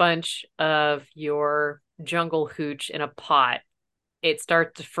put a bunch of your jungle hooch in a pot. It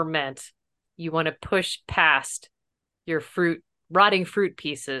starts to ferment. You want to push past your rotting fruit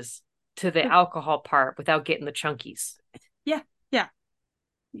pieces to the alcohol part without getting the chunkies. Yeah, yeah.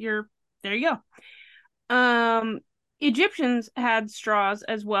 You're there you go. Egyptians had straws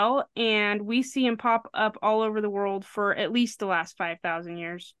as well, and we see them pop up all over the world for at least the last 5,000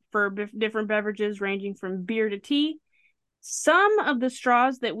 years for different beverages ranging from beer to tea. Some of the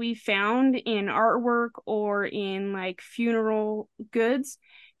straws that we found in artwork or in like funeral goods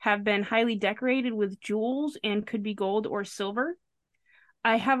have been highly decorated with jewels and could be gold or silver.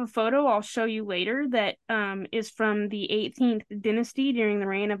 I have a photo I'll show you later that is from the 18th dynasty during the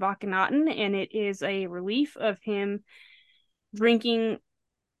reign of Akhenaten, and it is a relief of him drinking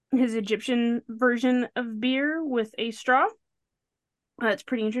his Egyptian version of beer with a straw. That's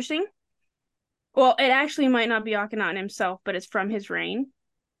pretty interesting. Well, it actually might not be Akhenaten himself, but it's from his reign.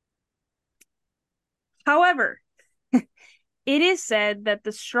 However, it is said that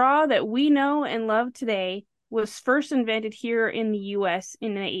the straw that we know and love today was first invented here in the US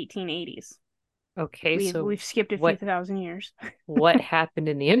in the 1880s. Okay, so We've skipped a few what thousand years. what happened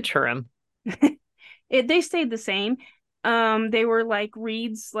in the interim? They stayed the same. They were like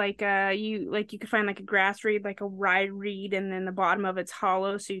reeds, you could find like a grass reed, like a rye reed, and then the bottom of it's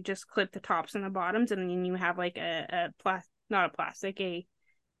hollow, so you just clip the tops and the bottoms, and then you have like not a plastic, a It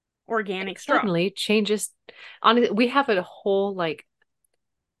organic straw. suddenly changes. Honestly, we have a whole like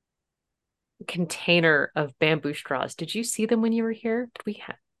container of bamboo straws. Did you see them when you were here? Did we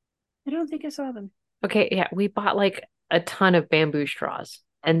have? I don't think I saw them. Okay, yeah, we bought like a ton of bamboo straws,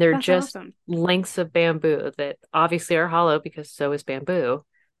 and they're That's just awesome. lengths of bamboo that obviously are hollow because so is bamboo.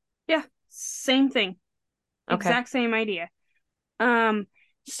 Yeah, same thing. Okay. Exact same idea. Um,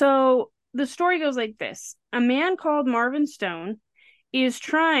 so the story goes like this. A man called Marvin Stone is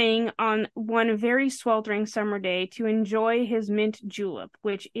trying on one very sweltering summer day to enjoy his mint julep,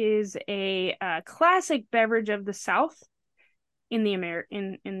 which is a classic beverage of the South in the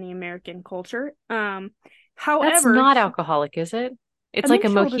in the American culture. That's However, not alcoholic, is it? a It's like mint a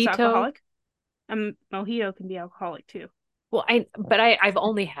julep is mojito. alcoholic. A mojito can be alcoholic too. Well, I've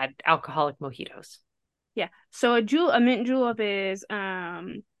only had alcoholic mojitos. Yeah. So a mint julep is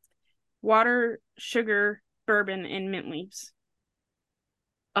water, sugar, bourbon, and mint leaves.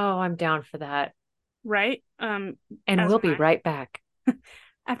 Oh, I'm down for that. Right? And As we'll am be I. right back.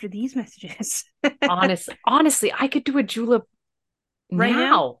 After these messages. Honestly, I could do a julep Right now?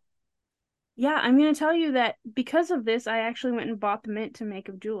 now. Yeah, I'm gonna tell you that because of this, I actually went and bought the mint to make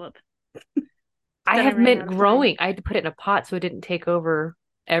a julep I that I have ran mint out of time. growing. I had to put it in a pot so it didn't take over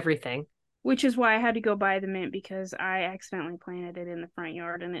everything. Which is why I had to go buy the mint because I accidentally planted it in the front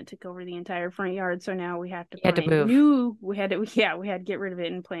yard and it took over the entire front yard. So now we have to You had to plant move. new. We had to get rid of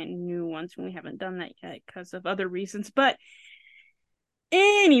it and plant new ones, and we haven't done that yet because of other reasons. But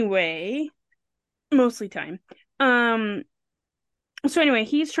anyway, Mostly time. Um, so anyway,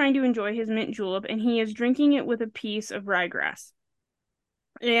 he's trying to enjoy his mint julep and he is drinking it with a piece of ryegrass.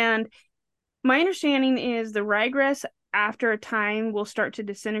 And my understanding is the ryegrass after a time will start to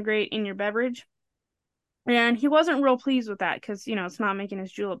disintegrate in your beverage. And he wasn't real pleased with that because, it's not making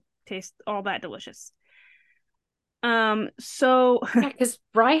his julep taste all that delicious. So Yeah, because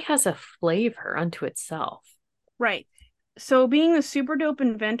rye has a flavor unto itself. right. So being the super dope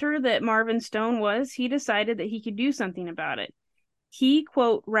inventor that Marvin Stone was, he decided that he could do something about it. He,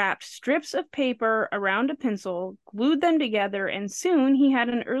 quote, wrapped strips of paper around a pencil, glued them together, and soon he had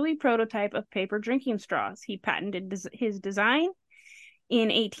an early prototype of paper drinking straws. He patented his design in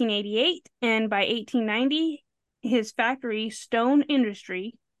 1888, and by 1890, his factory, Stone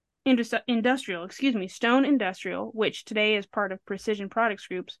Industrial, which today is part of Precision Products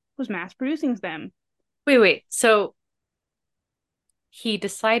Groups, was mass producing them. Wait. So he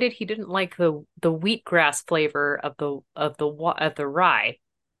decided he didn't like the wheatgrass flavor of the rye,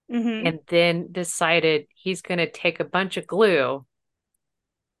 Mm-hmm. and then decided he's going to take a bunch of glue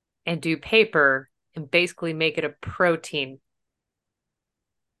and do paper and basically make it a protein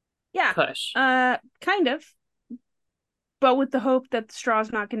Yeah, push. kind of, but with the hope that the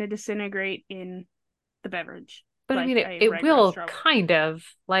straw's not going to disintegrate in the beverage But I like mean, it, a it ryegrass will straw would. kind of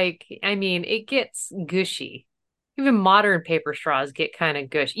like, I mean, it gets gushy. Even modern paper straws get kind of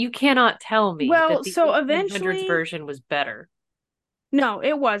gushy. You cannot tell me that Well, the so 1800s eventually, version was better. no,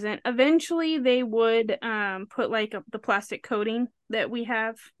 it wasn't. Eventually, they would put like the plastic coating that we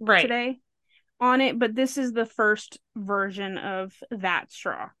have Right. today on it, but this is the first version of that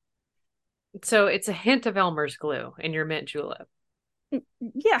straw. So it's a hint of Elmer's glue in your mint julep.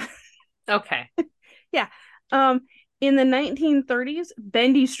 Yeah, Okay. yeah. Um, in the 1930s,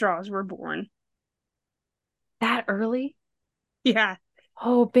 bendy straws were born. That early? Yeah.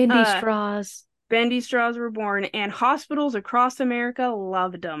 Oh, bendy Uh, straws. bendy straws were born, and hospitals across America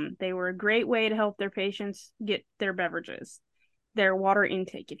loved them. They were a great way to help their patients get their beverages, their water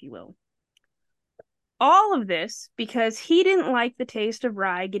intake, if you will. All of this because he didn't like the taste of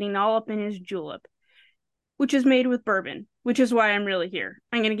rye getting all up in his julep, which is made with bourbon, which is why I'm really here.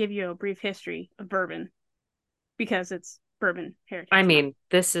 I'm going to give you a brief history of bourbon because it's Bourbon I Heritage Month. mean,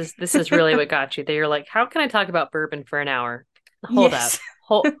 this is really what got you. That you're like, how can I talk about bourbon for an hour? Hold up. Yes.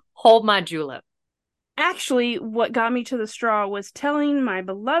 Hold my julep. Actually, what got me to the straw was telling my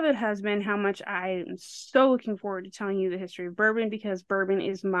beloved husband how much I am so looking forward to telling you the history of bourbon because bourbon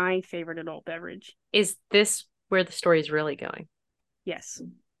is my favorite adult beverage. Is this where the story is really going? Yes.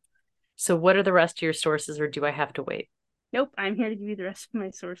 So what are the rest of your sources, or do I have to wait? Nope, I'm here to give you the rest of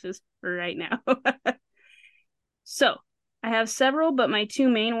my sources right now. So, I have several, but my two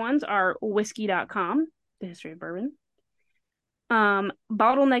main ones are whiskey.com, the history of bourbon,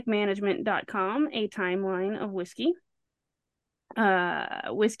 bottleneckmanagement.com, a timeline of whiskey,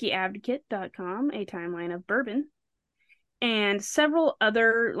 whiskeyadvocate.com, a timeline of bourbon, and several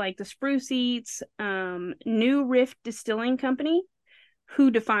other like the Spruce Eats, New Riff Distilling Company,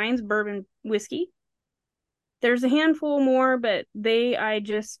 who defines bourbon whiskey. There's a handful more, but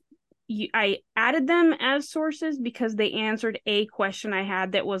I added them as sources because they answered a question I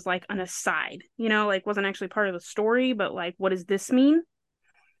had that was like an aside, like wasn't actually part of the story, but like, what does this mean?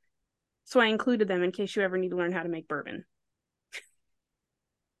 So I included them in case you ever need to learn how to make bourbon.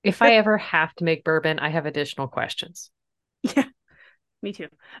 If I ever have to make bourbon, I have additional questions. Yeah, me too.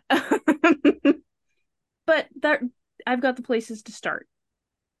 But that I've got the places to start.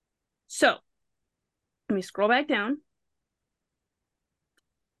 So let me scroll back down.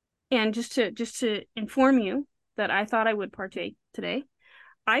 And just to inform you that I thought I would partake today,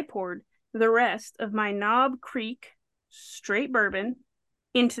 I poured the rest of my Knob Creek straight bourbon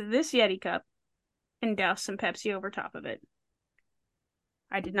into this Yeti cup and doused some Pepsi over top of it.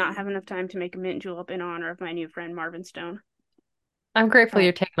 I did not have enough time to make a mint julep in honor of my new friend Marvin Stone. I'm grateful But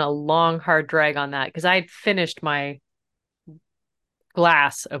you're taking a long, hard drag on that because I finished my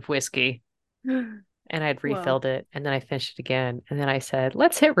glass of whiskey and I'd well, refilled it and then I finished it again. And then I said,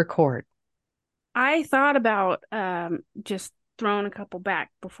 let's hit record. I thought about just throwing a couple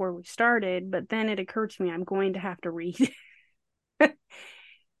back before we started, but then it occurred to me I'm going to have to read.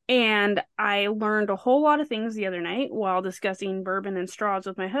 And I learned a whole lot of things the other night while discussing bourbon and straws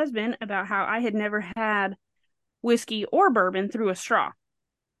with my husband about how I had never had whiskey or bourbon through a straw.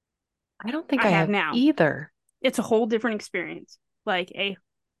 I don't think I I have have now. either. It's a whole different experience, like a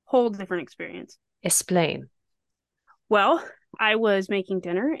whole different experience. Explain. Well, I was making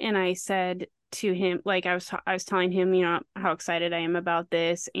dinner and I said to him, like I was telling him, how excited I am about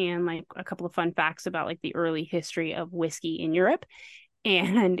this and like a couple of fun facts about like the early history of whiskey in Europe.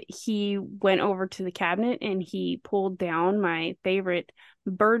 And he went over to the cabinet and he pulled down my favorite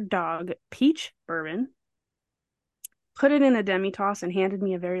Bird Dog peach bourbon, put it in a demi-tasse, and handed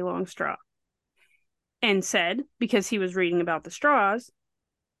me a very long straw. And said, because he was reading about the straws,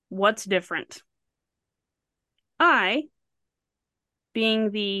 "What's different?" I,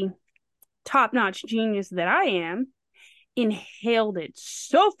 being the top-notch genius that I am, inhaled it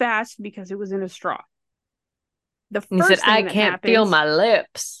so fast because it was in a straw. The And he said, first I thing that can't feel happens my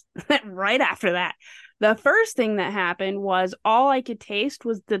lips. right after that, the first thing that happened was all I could taste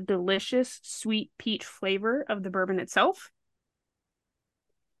was the delicious sweet peach flavor of the bourbon itself.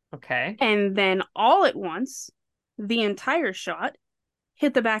 Okay. And then all at once, the entire shot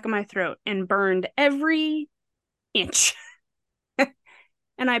hit the back of my throat and burned every inch.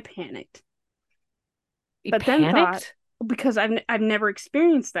 And I panicked. You But then thought, panicked? because I've never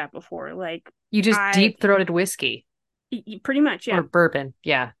experienced that before. Like You just I deep-throated whiskey pretty much, or yeah. bourbon.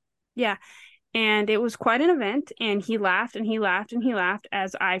 Yeah. Yeah. And it was quite an event. And he laughed and he laughed and he laughed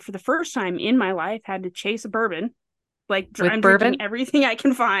as I, for the first time in my life, had to chase a bourbon. Like With I'm drinking bourbon? everything I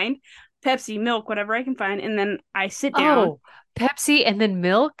can find, Pepsi, milk, whatever I can find. And then I sit down. Oh, Pepsi and then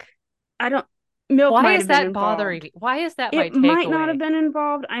milk? I don't, milk Why might is have been that bothering involved. me? Why is that my It might not have takeaway? been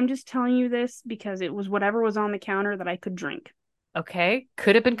involved. I'm just telling you this because it was whatever was on the counter that I could drink. Okay.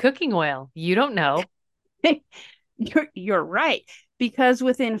 Could have been cooking oil. You don't know. You're right. Because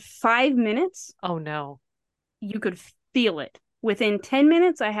within 5 minutes, Oh no. you could feel it. Within 10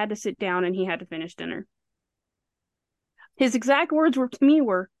 minutes, I had to sit down and he had to finish dinner. His exact words were to me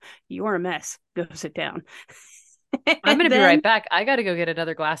were, "You're a mess. Go sit down." I'm And gonna be then, right back. I gotta go get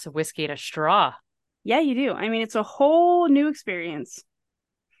another glass of whiskey and a straw. yeah, you do. I mean, it's a whole new experience.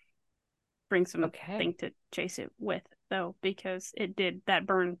 Bring some Okay. thing to chase it with, though, because it did, that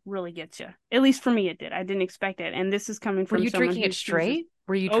burn really gets you. At least for me, it did. I didn't expect it. And this is coming Were from you someone drinking who it chooses, straight?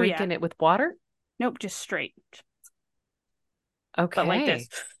 Were you oh, yeah. drinking it with water? Nope, just straight. But like this,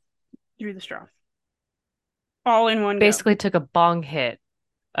 Okay. through the straw. All in one go. Basically took a bong hit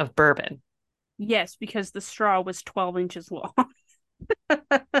of bourbon. Yes, because the straw was 12 inches long.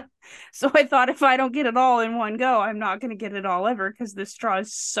 So I thought if I don't get it all in one go, I'm not going to get it all ever because this straw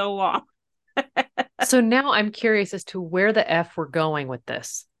is so long. So now I'm curious as to where the F we're going with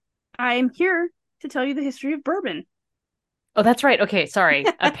this. I am here to tell you the history of bourbon. Oh, that's right. Okay, sorry.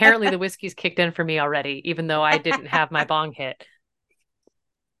 Apparently the whiskey's kicked in for me already, even though I didn't have my bong hit.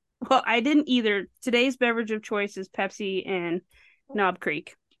 Well, I didn't either. Today's beverage of choice is Pepsi and Knob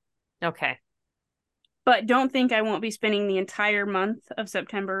Creek. Okay. But don't think I won't be spending the entire month of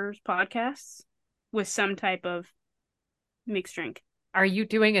September's podcasts with some type of mixed drink, Are you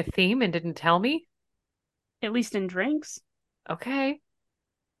doing a theme and didn't tell me? at least in drinks. Okay.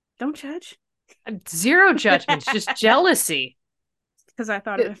 Don't judge. Zero judgments, just jealousy. Because I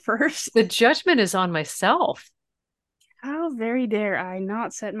thought of The, it first. the judgment is on myself. How very dare I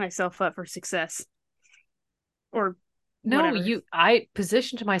not set myself up for success or No, whatever. I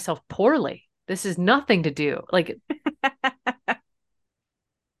positioned myself poorly. This is nothing to do. Like,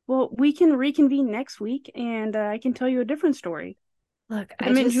 Well, we can reconvene next week and I can tell you a different story. look, With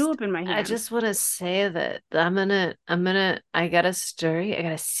a mint julep in my I hand. just want to say that I got a story, I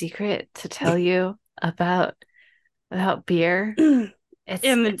got a secret to tell you about beer.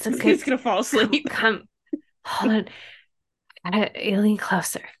 And then It's a he's good, gonna fall asleep. come, hold on. Lean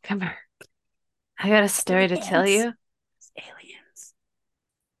closer. Come here. I got a story to tell Aliens. you. Aliens.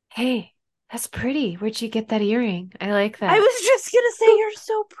 Hey, that's pretty. Where'd you get that earring? I like I that. was just gonna say you're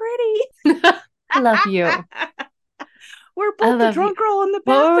so pretty. I love you. We're I both the love you. drunk girl in the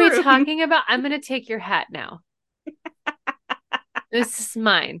What were we bathroom. talking about? I'm gonna take your hat now. This is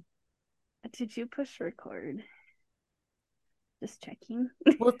mine. Did you push record? Just checking.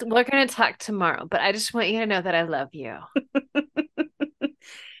 We're gonna talk tomorrow, but I just want you to know that I love you.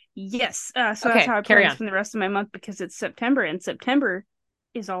 Yes. So that's Okay, how I carry plan to on. spend the rest of my month because it's September and September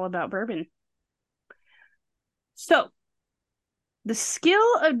is all about bourbon. So the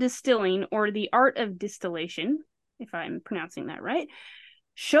skill of distilling or the art of distillation, if I'm pronouncing that right,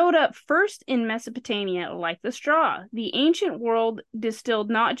 showed up first in Mesopotamia like the straw. The ancient world distilled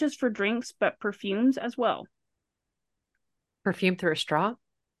not just for drinks, but perfumes as well. Perfume through a straw?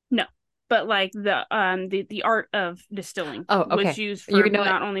 No, but like the art of distilling Oh, was okay. used You for know what?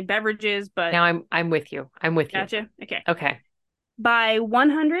 not only beverages, but Now I'm with you. I'm with you. gotcha. Okay. Okay. By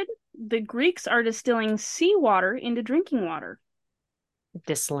 100, the Greeks are distilling seawater into drinking water.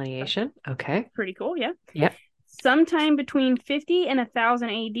 Delineation. Okay. Pretty cool, yeah. Yep. Sometime between 50 and 1000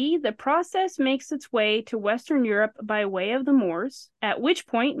 AD, the process makes its way to Western Europe by way of the Moors, at which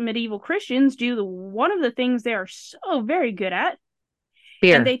point medieval Christians do one of the things they are so very good at, And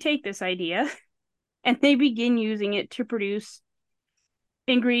Beer. they take this idea and they begin using it to produce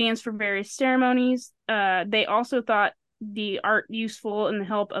ingredients for various ceremonies. They also thought the art useful in the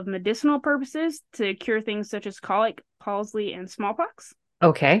help of medicinal purposes to cure things such as colic, palsy, and smallpox,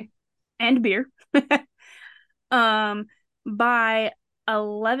 Okay. and beer. um, by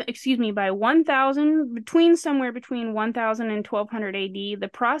 1000, somewhere between 1000 and 1200 AD, the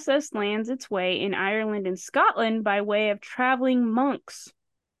process lands its way in Ireland and Scotland by way of traveling monks.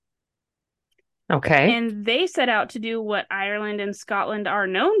 Okay. And they set out to do what Ireland and Scotland are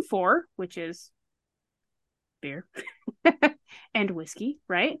known for, which is beer and whiskey,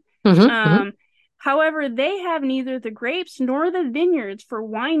 right? Hmm. Um, However, they have neither the grapes nor the vineyards for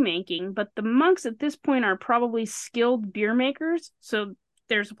winemaking, but the monks at this point are probably skilled beer makers, so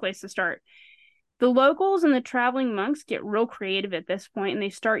there's a place to start. The locals and the traveling monks get real creative at this point, and they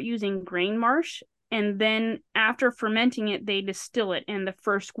start using grain mash, and then after fermenting it, they distill it, and the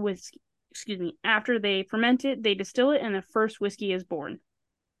first whiskey, after they ferment it, they distill it, and the first whiskey is born.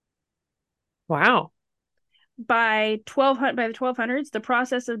 Wow. By the 1200s, the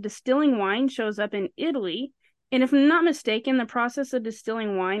process of distilling wine shows up in Italy, and if I'm not mistaken, the process of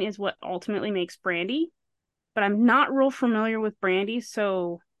distilling wine is what ultimately makes brandy. But I'm not real familiar with brandy,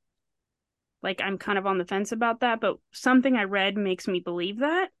 so like I'm kind of on the fence about that. But something I read makes me believe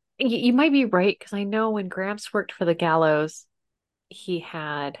that. You might be right because I know when Gramps worked for the Gallows, he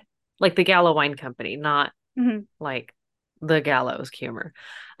had like the Gallo Wine Company, not Mhm. like the Gallows humor.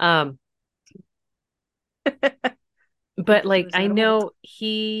 Um, but He like was I that old. know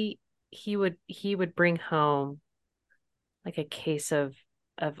he would bring home like a case of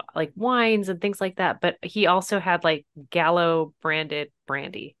like wines and things like that, but he also had like Gallo branded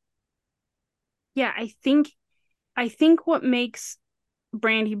brandy. Yeah, I think what makes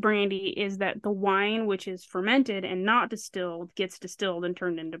brandy is that the wine, which is fermented and not distilled, gets distilled and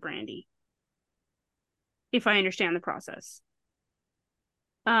turned into brandy. If I understand the process.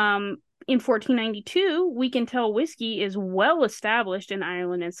 In 1492, we can tell whiskey is well established in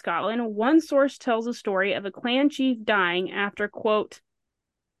Ireland and Scotland. One source tells a story of a clan chief dying after, quote,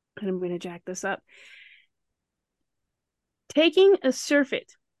 and I'm going to jack this up, taking a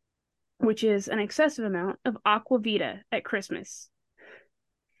surfeit, which is an excessive amount of aquavita at Christmas.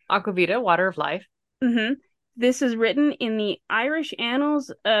 Aquavita, water of life. Mm-hmm. This is written in the Irish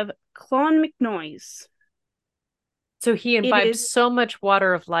Annals of Clonmacnoise. So he It imbibed is, so much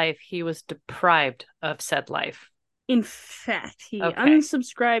water of life, he was deprived of said life. in fact, he Okay.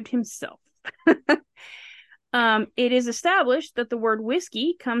 unsubscribed himself. It is established that the word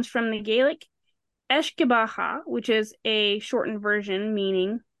whiskey comes from the Gaelic Eshkebaha, which is a shortened version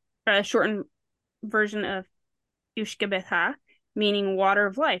of Ushkebetha, meaning water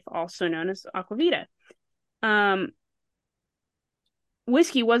of life, also known as aquavita. Um,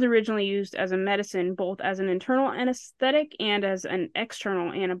 Whiskey was originally used as a medicine, both as an internal anesthetic and as an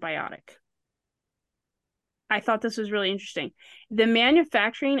external antibiotic. I thought this was really interesting. The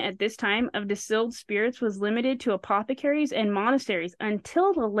manufacturing at this time of distilled spirits was limited to apothecaries and monasteries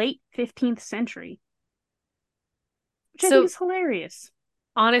until the late 15th century, which I think So is hilarious.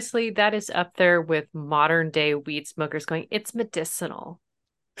 honestly, that is up there with modern day weed smokers going, it's medicinal.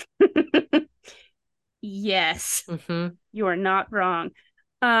 Yes, Hmm. you are not wrong.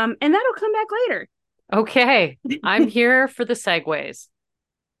 And that'll come back later. Okay. I'm here for the segues.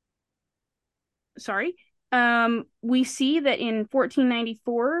 Sorry. We see that in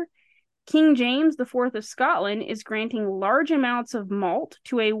 1494, King James IV of Scotland is granting large amounts of malt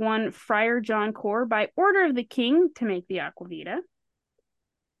to a one Friar John Core by order of the king to make the aquavita.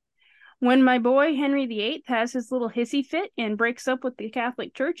 When my boy Henry VIII has his little hissy fit and breaks up with the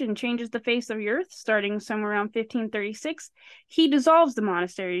Catholic Church and changes the face of the earth, starting somewhere around 1536, he dissolves the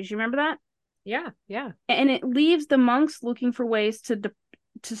monasteries. You remember that? Yeah, yeah. And it leaves the monks looking for ways to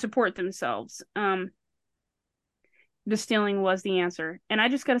support themselves. Distilling was the answer. And I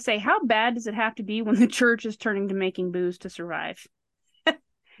just got to say, how bad does it have to be when the church is turning to making booze to survive?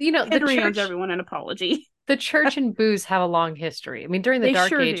 You know, Henry owes everyone an apology. the church and booze have a long history. I mean, during the They Dark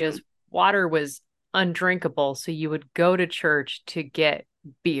sure Ages, do. water was undrinkable, so you would go to church to get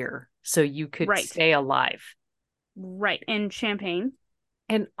beer so you could Right. stay alive. Right. And champagne.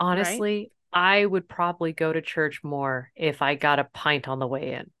 And Right. honestly, I would probably go to church more if I got a pint on the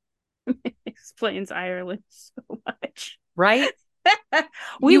way in, Explains Ireland so much. right?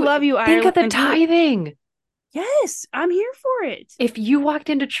 We You love you, think of the Ireland. tithing. Yes, I'm here for it. If you walked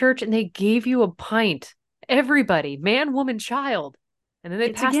into church and they gave you a pint, everybody, man, woman, child, and then they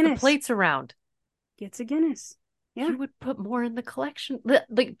Gets a passed the Guinness. plates around, Gets a Guinness. Yeah. you would put more in the collection.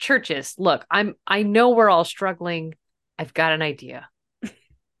 The churches, look, I know we're all struggling. I've got an idea.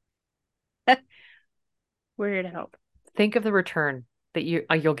 We're here to help. Think of the return that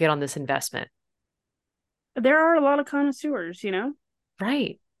you'll get on this investment. There are a lot of connoisseurs,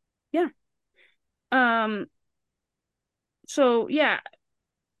 Right. Yeah. Um. So yeah,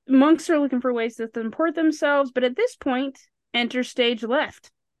 monks are looking for ways to import themselves, but at this point, enter stage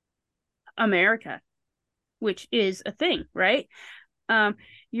left, America, which is a thing, right? Um,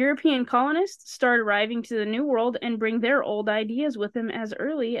 European colonists start arriving to the New World and bring their old ideas with them as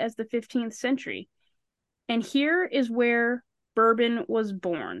early as the 15th century. And here is where bourbon was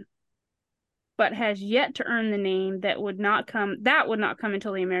born, but has yet to earn the name that would not come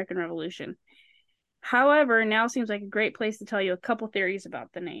until the American Revolution. However, now seems like a great place to tell you a couple theories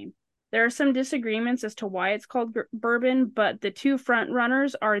about the name. There are some disagreements as to why it's called bourbon, but the two front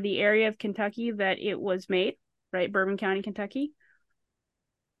runners are the area of Kentucky that it was made, right? Bourbon County, Kentucky,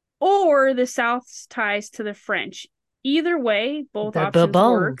 or the South's ties to the French. Either way, both The options work.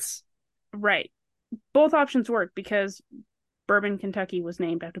 Bourbons. Right. Both options work because Bourbon, Kentucky was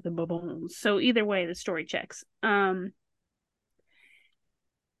named after the Bourbons. So either way, the story checks.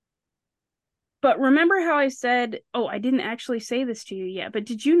 But remember how I said, oh, I didn't actually say this to you yet, but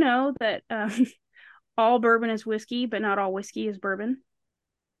did you know that all bourbon is whiskey, but not all whiskey is bourbon?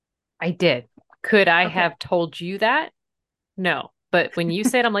 I did. Could I Okay. have told you that? No. But when you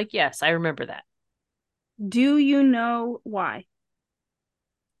said, I'm like, yes, I remember that. Do you know why?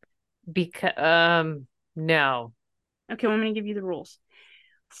 Because no. Okay, well, I'm going to give you the rules.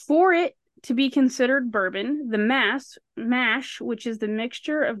 For it to be considered bourbon, the mash, which is the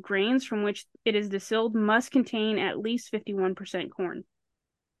mixture of grains from which it is distilled, must contain at least 51% corn.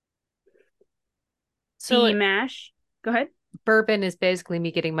 So The mash, go ahead. bourbon is basically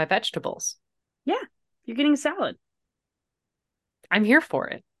me getting my vegetables. Yeah, you're getting a salad. I'm here for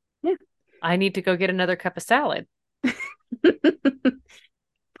it. Yeah. I need to go get another cup of salad.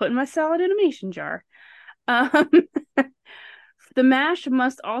 Putting my salad in a mason jar. Um, the mash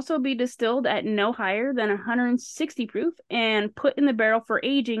must also be distilled at no higher than 160 proof and put in the barrel for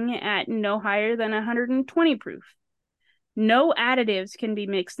aging at no higher than 120 proof. No additives can be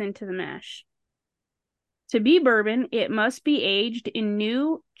mixed into the mash. To be bourbon, it must be aged in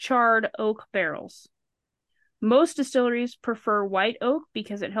new charred oak barrels. Most distilleries prefer white oak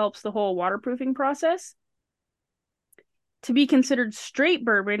because it helps the whole waterproofing process. To be considered straight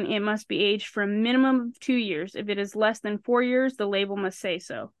bourbon, it must be aged for a minimum of 2 years. If it is less than 4 years, the label must say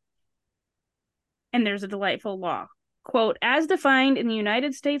so. And there's a delightful law. Quote, as defined in the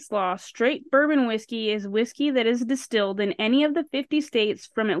United States law, straight bourbon whiskey is whiskey that is distilled in any of the 50 states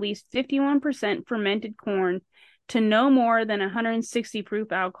from at least 51% fermented corn to no more than 160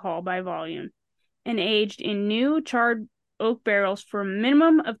 proof alcohol by volume and aged in new charred oak barrels for a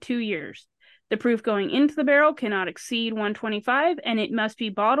minimum of 2 years. The proof going into the barrel cannot exceed 125, and it must be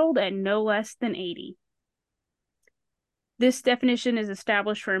bottled at no less than 80. This definition is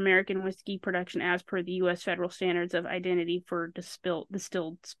established for American whiskey production as per the U.S. federal standards of identity for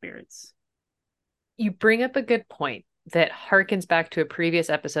distilled spirits. You bring up a good point that harkens back to a previous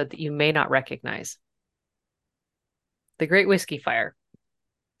episode that you may not recognize. The Great Whiskey Fire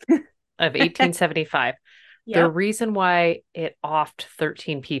of 1875. The Yep. reason why it offed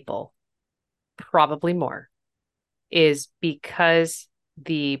 13 people, probably more, is because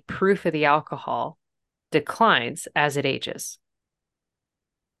the proof of the alcohol declines as it ages.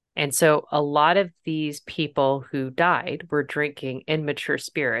 And so a lot of these people who died were drinking immature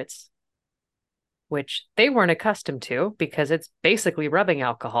spirits, which they weren't accustomed to because it's basically rubbing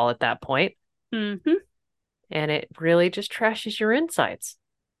alcohol at that point. Mm-hmm. And it really just trashes your insides.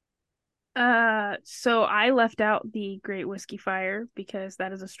 So I left out the Great Whiskey Fire because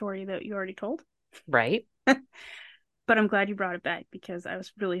that is a story that you already told. Right? But I'm glad you brought it back because I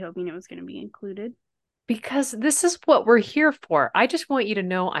was really hoping it was going to be included. Because this is what we're here for. I just want you to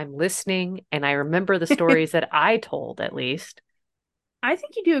know I'm listening and I remember the stories that I told, at least. I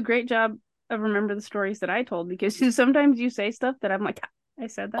think you do a great job of remember the stories that I told because sometimes you say stuff that I'm like, I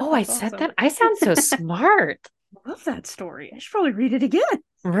said that. Oh, I That's said awesome. that. I sound so smart. I love that story. I should probably read it again.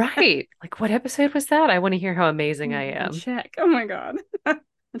 Right. Like, what episode was that? I want to hear how amazing I am. Check. Oh my God.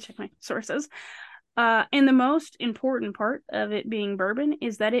 I'll check my sources. And the most important part of it being bourbon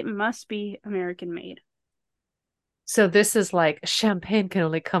is that it must be American made. So this is like champagne can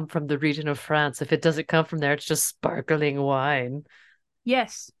only come from the region of France. If it doesn't come from there, it's just sparkling wine.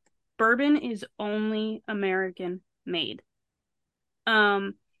 Yes, bourbon is only American made.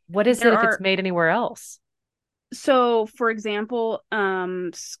 What is it There if it's are made anywhere else? so for example,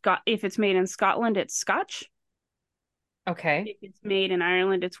 if it's made in Scotland, it's Scotch. Okay. If it's made in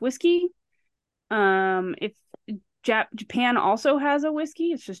Ireland, it's whiskey. If Japan also has a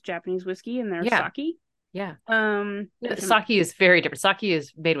whiskey. It's just Japanese whiskey, and there's Yeah. sake. Yeah. No, Which sake is very different. Sake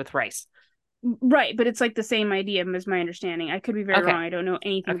is made with rice. right, but it's like the same idea as my understanding. I could be very Okay. wrong. I don't know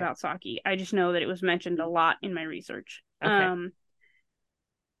anything Okay. about sake. I just know that it was mentioned a lot in my research. Okay.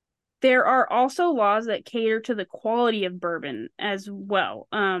 There are also laws that cater to the quality of bourbon as well.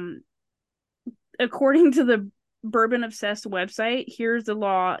 According to the Bourbon Obsessed website, here's the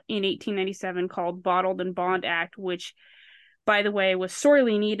law in 1897 called Bottled and Bond Act, which, by the way, was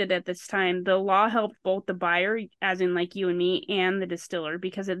sorely needed at this time. The law helped both the buyer, as in like you and me, and the distiller,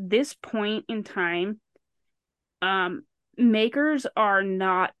 because at this point in time, makers are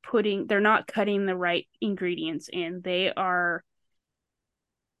they're not cutting the right ingredients in. They are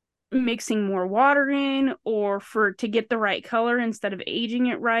mixing more water in, or for to get the right color, instead of aging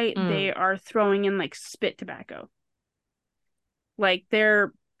it right, Mm. they are throwing in like spit tobacco. Like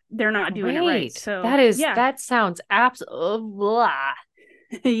they're not doing it right. Great. So yeah. That sounds absolutely blah.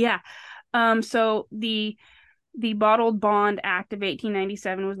 Yeah. So the Bottled Bond Act of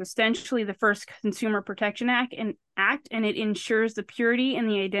 1897 was essentially the first consumer protection act, and it ensures the purity and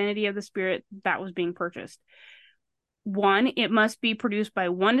the identity of the spirit that was being purchased. One, it must be produced by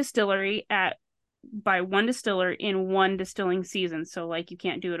one distiller in one distilling season. So like you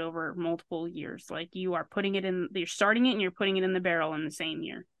can't do it over multiple years. Like you're starting it and you're putting it in the barrel in the same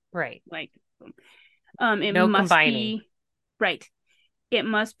year. Right. Like it No must combining. be right. It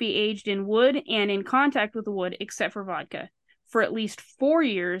must be aged in wood and in contact with the wood, except for vodka, for at least 4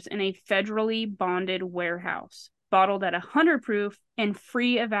 years in a federally bonded warehouse, bottled at 100 proof and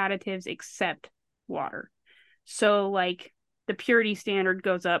free of additives except water. So, like, the purity standard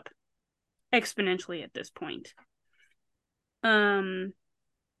goes up exponentially at this point. I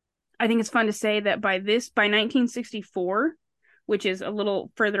think it's fun to say that by 1964, which is a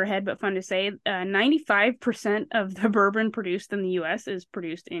little further ahead, but fun to say, 95% of the bourbon produced in the US is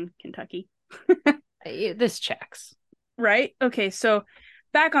produced in Kentucky. This checks. Right? Okay, so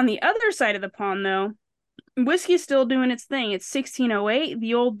back on the other side of the pond, though, whiskey's still doing its thing. It's 1608.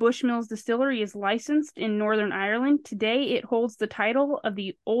 The old Bushmills distillery is licensed in Northern Ireland. Today, it holds the title of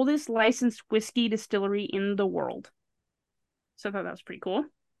the oldest licensed whiskey distillery in the world. So I thought that was pretty cool.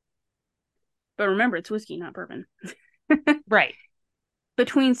 But remember, it's whiskey, not bourbon. Right.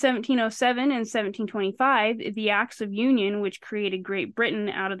 Between 1707 and 1725, the Acts of Union, which created Great Britain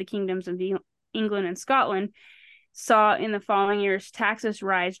out of the kingdoms of England and Scotland, saw in the following years taxes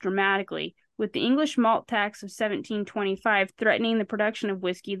rise dramatically. With the English malt tax of 1725 threatening the production of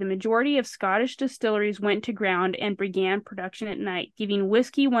whiskey, the majority of Scottish distilleries went to ground and began production at night, giving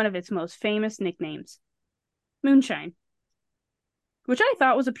whiskey one of its most famous nicknames, moonshine, which I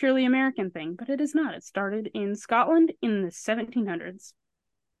thought was a purely American thing, but it is not. It started in Scotland in the 1700s.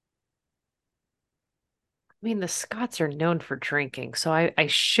 I mean, the Scots are known for drinking, so I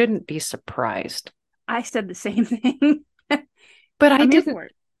shouldn't be surprised. I said the same thing. But I'm here for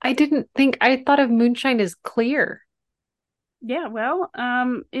it. I didn't think I thought of moonshine as clear. Yeah, well,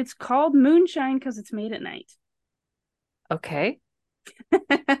 it's called moonshine because it's made at night. Okay.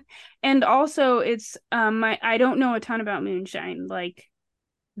 And also it's I don't know a ton about moonshine, like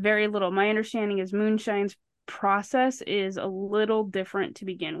very little. My understanding is moonshine's process is a little different to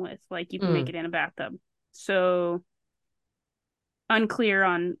begin with. Like you can make Mm. it in a bathtub. So unclear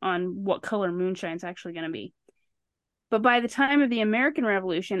on what color moonshine's actually going to be. But by the time of the American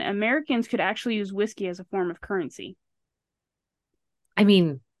Revolution, Americans could actually use whiskey as a form of currency. I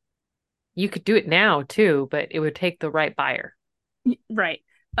mean, you could do it now too, but it would take the right buyer. Right.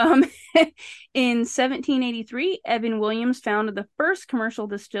 Um, in 1783, Evan Williams founded the first commercial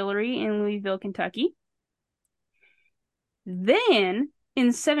distillery in Louisville, Kentucky. Then, in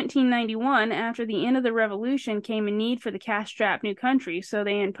 1791, after the end of the Revolution, came a need for the cash-strapped new country, so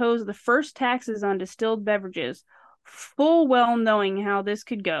they imposed the first taxes on distilled beverages, full well knowing how this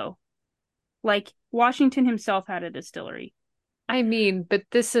could go. Like, Washington himself had a distillery. I mean, but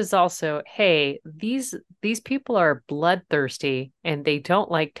this is also, hey, these people are bloodthirsty and they don't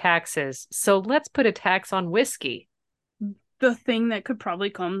like taxes. So let's put a tax on whiskey. The thing that could probably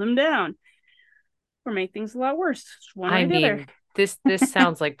calm them down or make things a lot worse, one way I or the other. mean, this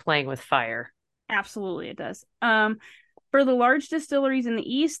sounds like playing with fire. Absolutely, it does. For the large distilleries in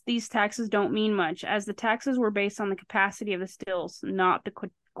the East, these taxes don't mean much, as the taxes were based on the capacity of the stills, not the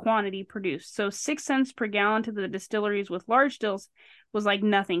quantity produced. So 6 cents per gallon to the distilleries with large stills was like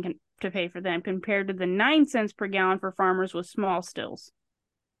nothing to pay for them, compared to the 9 cents per gallon for farmers with small stills.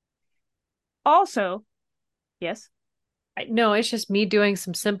 Also, yes, No, it's just me doing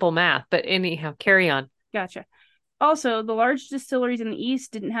some simple math, but anyhow, carry on. gotcha. Also, the large distilleries in the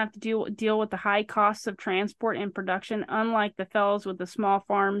East didn't have to deal with the high costs of transport and production, unlike the fellows with the small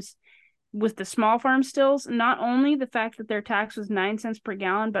farms. With the small farm stills, not only the fact that their tax was 9 cents per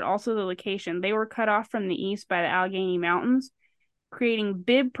gallon, but also the location. They were cut off from the east by the Allegheny Mountains, creating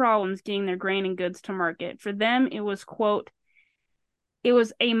big problems getting their grain and goods to market. For them, it was, quote, it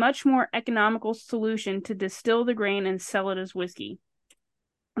was a much more economical solution to distill the grain and sell it as whiskey.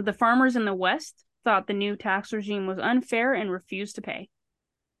 The farmers in the West thought the new tax regime was unfair and refused to pay.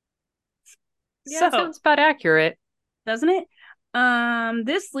 Yeah, sounds about accurate. Doesn't it?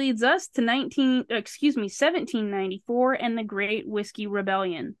 This leads us to 1794 and the Great Whiskey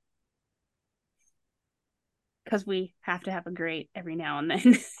Rebellion. Because we have to have a great every now and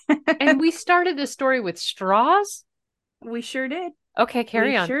then. And we started this story with straws? We sure did. Okay,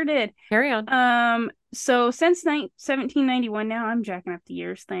 carry on. Sure did. Carry on. So since 1791, now I'm jacking up the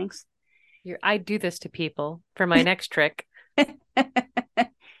years, thanks. I do this to people for my next trick.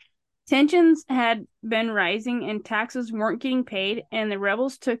 Tensions had been rising and taxes weren't getting paid, and the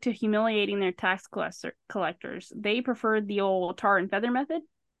rebels took to humiliating their tax collectors. They preferred the old tar and feather method,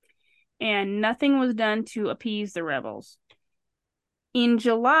 and nothing was done to appease the rebels. In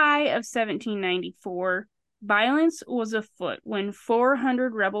July of 1794, violence was afoot when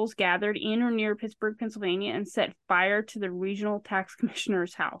 400 rebels gathered in or near Pittsburgh, Pennsylvania, and set fire to the regional tax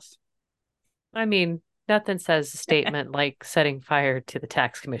commissioner's house. I mean, nothing says a statement like setting fire to the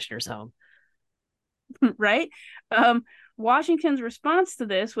tax commissioner's home. Right? Washington's response to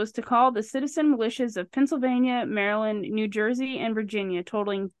this was to call the citizen militias of Pennsylvania, Maryland, New Jersey, and Virginia,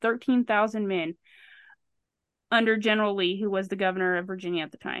 totaling 13,000 men, under General Lee, who was the governor of Virginia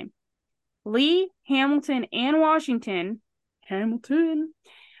at the time. Lee, Hamilton, and Washington,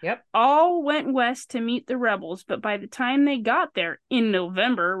 yep, all went west to meet the rebels, but by the time they got there in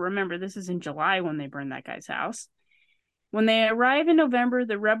November, remember this is in July when they burned that guy's house. When they arrived in November,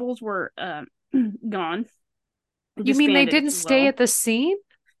 the rebels were gone. You mean they didn't stay at the scene?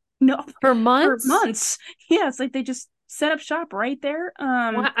 No, for months. For months, yeah. It's like they just set up shop right there.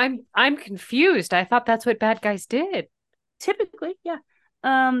 Well, I'm confused. I thought that's what bad guys did. Typically, yeah.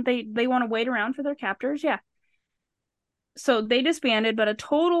 They want to wait around for their captors, yeah. So they disbanded, but a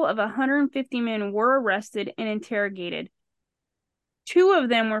total of 150 men were arrested and interrogated. 2 of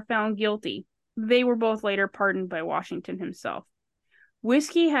them were found guilty. They were both later pardoned by Washington himself.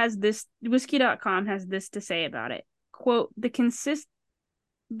 Whiskey.com has this to say about it. Quote, the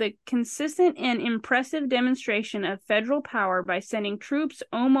consistent and impressive demonstration of federal power by sending troops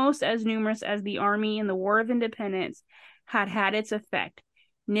almost as numerous as the Army in the War of Independence had its effect.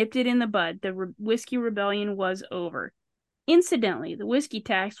 Nipped it in the bud. The Whiskey Rebellion was over. Incidentally, the whiskey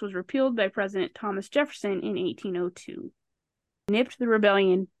tax was repealed by President Thomas Jefferson in 1802. Nipped the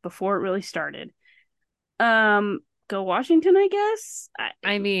rebellion before it really started. Go Washington, I guess.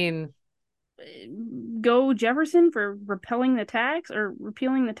 I mean, go Jefferson for repealing the tax.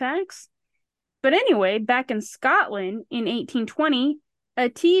 But anyway, back in Scotland in 1820, a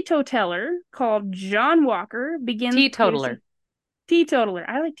teetotaler called John Walker begins teetotaler.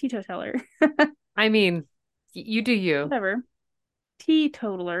 I like teetotaler. I mean, you do you. Whatever.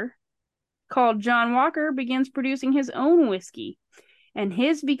 Teetotaler called John Walker begins producing his own whiskey, and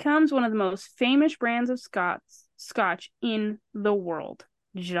his becomes one of the most famous brands of Scotch in the world.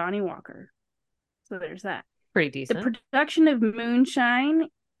 Johnny Walker. So there's that. Pretty decent. The production of moonshine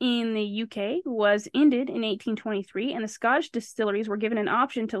in the UK was ended in 1823, and the Scottish distilleries were given an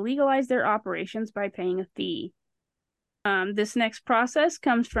option to legalize their operations by paying a fee. This next process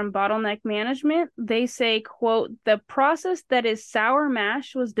comes from Bottleneck Management. They say, quote, the process that is sour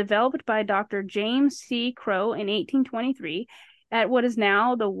mash was developed by Dr. James C. Crow in 1823 at what is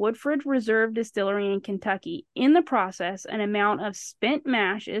now the Woodford Reserve Distillery in Kentucky. In the process, an amount of spent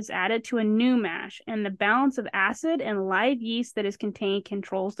mash is added to a new mash, and the balance of acid and live yeast that is contained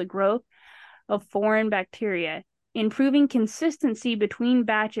controls the growth of foreign bacteria, improving consistency between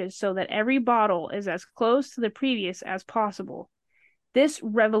batches so that every bottle is as close to the previous as possible. This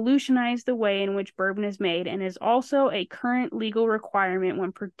revolutionized the way in which bourbon is made and is also a current legal requirement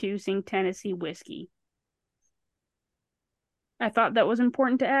when producing Tennessee whiskey. I thought that was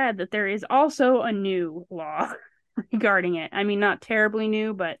important to add that there is also a new law regarding it. I mean, not terribly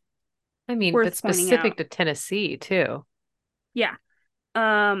new, but but specific to Tennessee too. Yeah.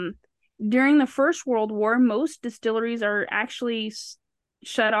 During the First World War, most distilleries are actually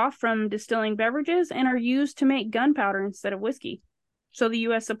shut off from distilling beverages and are used to make gunpowder instead of whiskey. So the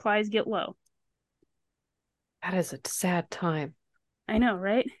U.S. supplies get low. That is a sad time. I know,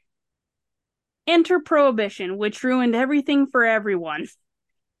 right? Enter Prohibition, which ruined everything for everyone.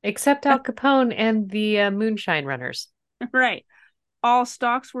 Except Al Capone and the moonshine runners. Right. All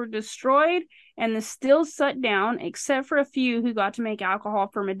stocks were destroyed and the stills shut down, except for a few who got to make alcohol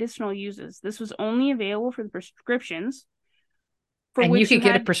for medicinal uses. This was only available for the prescriptions, for And you which you could get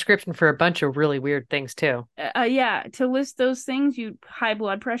a had, prescription for a bunch of really weird things too. yeah, to list those things, you high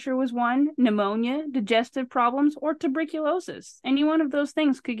blood pressure was one, pneumonia, digestive problems, or tuberculosis. Any one of those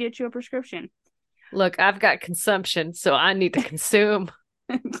things could get you a prescription. Look, I've got consumption, so I need to consume.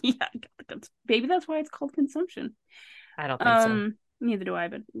 Yeah, maybe that's why it's called consumption. I don't think so. Neither do I,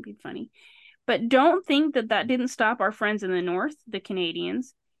 but it'd be funny. But don't think that that didn't stop our friends in the north, the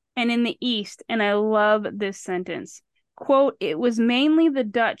Canadians, and in the east. And I love this sentence. Quote, it was mainly the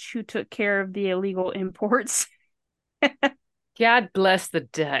Dutch who took care of the illegal imports. God bless the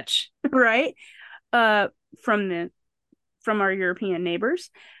Dutch. Right? Uh from our European neighbors.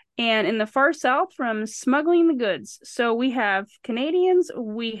 And in the far south, from smuggling the goods. So we have Canadians,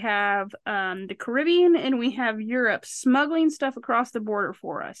 we have the Caribbean, and we have Europe smuggling stuff across the border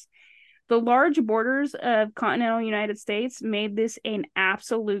for us. The large borders of continental United States made this an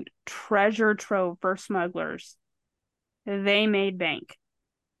absolute treasure trove for smugglers. They made bank.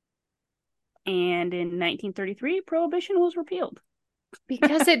 And in 1933, Prohibition was repealed.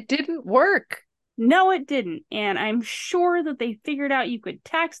 Because it didn't work. No, it didn't. And I'm sure that they figured out you could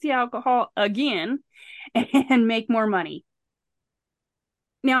tax the alcohol again and make more money.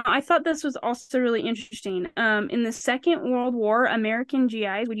 Now, I thought this was also really interesting. In the Second World War, American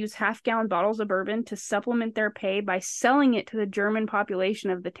GIs would use half-gallon bottles of bourbon to supplement their pay by selling it to the German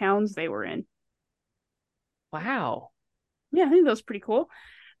population of the towns they were in. Wow. Yeah, I think that was pretty cool.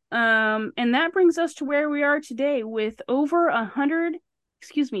 And that brings us to where we are today with over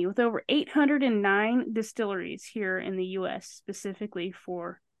 809 distilleries here in the U.S., specifically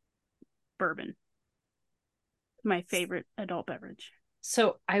for bourbon. My favorite adult beverage.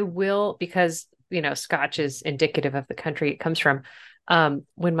 So I will, because, Scotch is indicative of the country it comes from.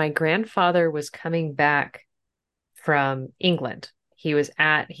 When my grandfather was coming back from England, he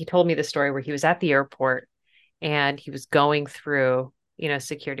told me the story where he was at the airport and he was going through,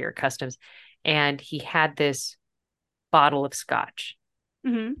 security or customs, and he had this bottle of Scotch.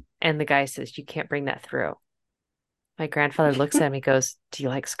 Mm-hmm. And the guy says, "You can't bring that through." My grandfather looks at him, he goes, "Do you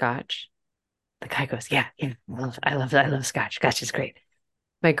like Scotch?" The guy goes, "Yeah, yeah, I love Scotch. Scotch is great."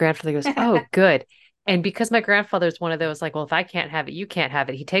 My grandfather goes, "Oh, good." And because my grandfather's one of those, like, well, if I can't have it, you can't have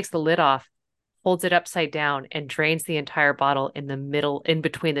it. He takes the lid off, holds it upside down, and drains the entire bottle in the middle, in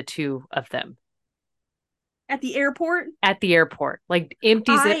between the two of them At the airport? at the airport, like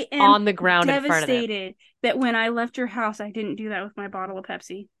empties it I am on the ground in front of them. devastated that when I left your house, I didn't do that with my bottle of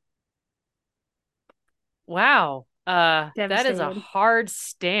Pepsi. Wow. That is a Devastated. hard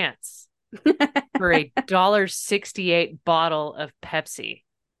stance for a $1.68 bottle of Pepsi.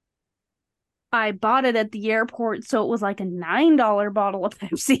 I bought it at the airport, so it was like a $9 bottle of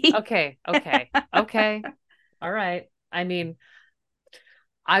Pepsi. Okay, okay, okay. All right. I mean,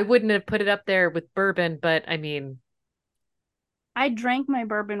 I wouldn't have put it up there with bourbon, but I mean, I drank my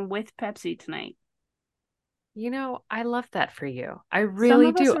bourbon with Pepsi tonight. I love that for you. I Some really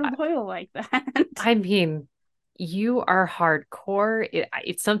of us do. are loyal like that. I mean, you are hardcore.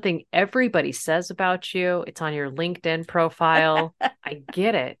 It's something everybody says about you. It's on your LinkedIn profile. I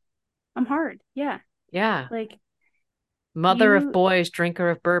get it. I'm hard. Yeah. Yeah. Like Mother of you, boys, drinker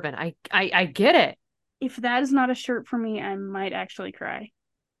of bourbon. I get it. if that is not a shirt for me, I might actually cry.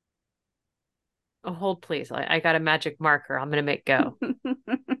 Oh, hold please. I got a magic marker. I'm gonna make go. I'm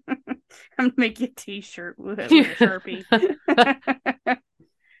gonna make you a t-shirt with a Sharpie. I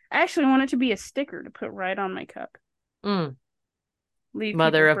actually want it to be a sticker to put right on my cup. Mm. Leave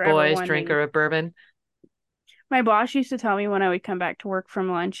Mother people of forever boys, wondering. drinker of bourbon. My boss used to tell me when I would come back to work from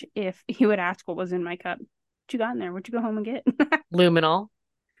lunch, if he would ask what was in my cup. What you got in there? What'd you go home and get? Luminol.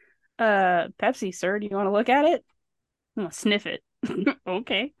 Pepsi, sir. Do you want to look at it? I'm gonna sniff it.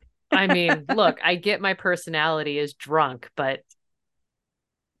 Okay. I mean, look, I get my personality is drunk, but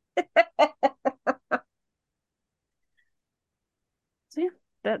So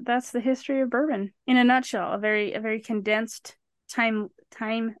yeah, that's the history of bourbon in a nutshell. A very condensed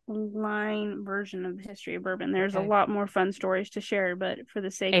timeline version of the history of bourbon. There's a okay. lot more fun stories to share, but for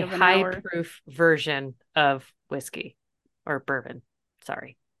the sake A of an high hour, proof version of whiskey or bourbon.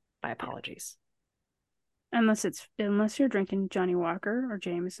 Sorry. My apologies. unless you're drinking Johnny Walker or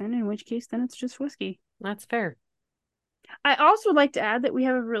Jameson, in which case then it's just whiskey. That's fair. I also would like to add that we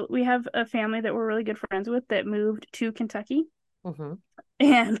have a family that we're really good friends with that moved to Kentucky, Mm-hmm.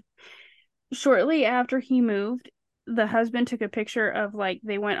 and shortly after he moved, the husband took a picture of like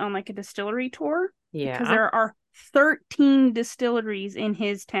they went on like a distillery tour because Yeah. there are 13 distilleries in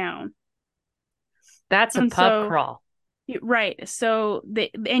his town. That's a And pub so, crawl. right. So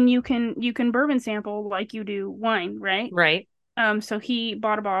and you can bourbon sample like you do wine, right? Right. So he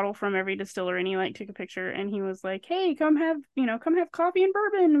bought a bottle from every distiller and he like took a picture and he was like, "Hey, come have coffee and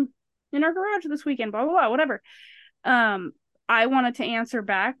bourbon in our garage this weekend, blah blah blah, whatever." Um, I wanted to answer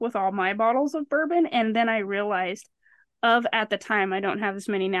back with all my bottles of bourbon, and then I realized at the time, I don't have this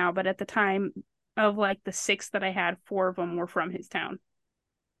many now, but at the time of like the six that I had, four of them were from his town.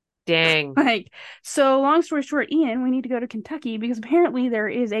 Dang. Like, so long story short, Ian, we need to go to Kentucky because apparently there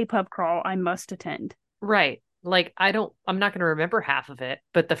is a pub crawl I must attend. Right. Like I'm not going to remember half of it,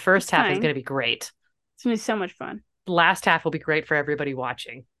 but the first It's half is fine. going to be great. It's gonna be so much fun, The last half will be great for everybody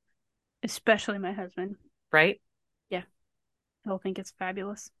watching, especially my husband. right? Yeah, he'll think it's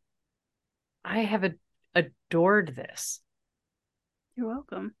fabulous. I have adored this. You're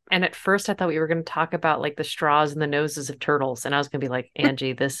welcome. And at first I thought we were going to talk about like the straws and the noses of turtles. And I was going to be like,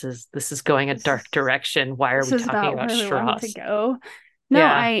 Angie, this is going a This dark is direction. Why are this we is talking not about where we wanted to straws? go. No,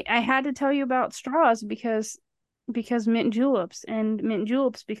 Yeah. I had to tell you about straws because mint juleps and mint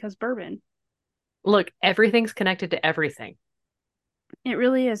juleps because bourbon. Look, everything's connected to everything. It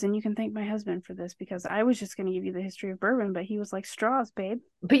really is, and you can thank my husband for this because I was just going to give you the history of bourbon, but he was like straws, babe.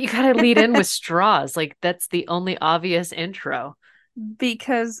 But you got to lead in with straws. Like that's the only obvious intro.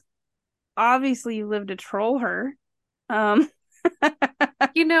 Because obviously you live to troll her. Um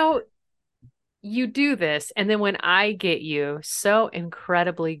You know, you do this, and then when I get you so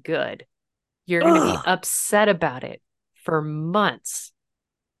incredibly good, you're going to be ugh, upset about it for months.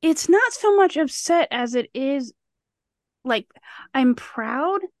 it's not so much upset as it is like I'm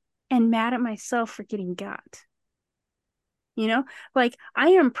proud and mad at myself for getting got. You know, like I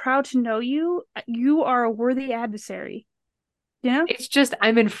am proud to know you. You are a worthy adversary. You know, It's just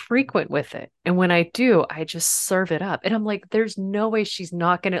I'm infrequent with it. And when I do, I just serve it up. And I'm like, there's no way she's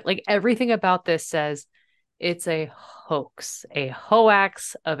not going to, like, everything about this says it's a hoax, a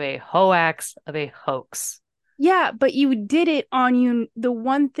hoax of a hoax of a hoax. yeah, but you did it on the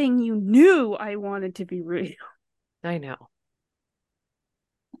one thing you knew I wanted to be real. I know.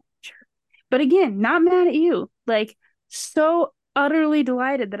 Sure. But again, not mad at you. Like, so utterly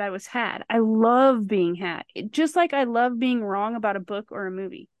delighted that I was had. I love being had. Just like I love being wrong about a book or a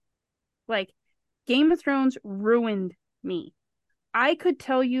movie. Like, Game of Thrones ruined me. I could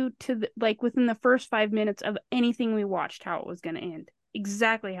tell you like within the first 5 minutes of anything we watched how it was going to end,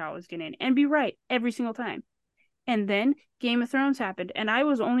 exactly how it was going to end, and be right every single time. And then Game of Thrones happened, and I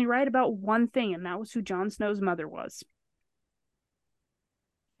was only right about one thing, and that was who Jon Snow's mother was.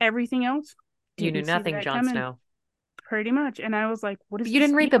 Everything else You knew didn't see nothing, that Jon coming, Snow. pretty much. And I was like, "What But is you this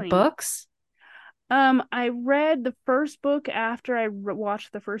didn't read the feeling?" books? I read the first book after I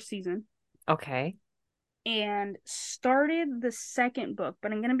watched the first season, Okay. and started the second book.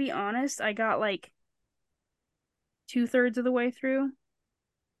 But I'm gonna be honest, I got like 2/3 of the way through,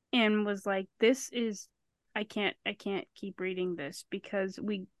 and was like, "This is, I can't keep reading this because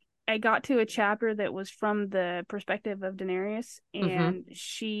I got to a chapter that was from the perspective of Daenerys, Mm-hmm. and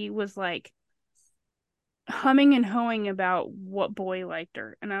she was like humming and hoeing about what boy liked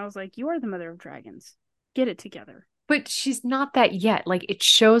her, and I was like, "You are the mother of dragons. Get it together." But she's not that yet. Like it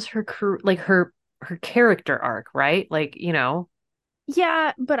shows her like her character arc, right? Like,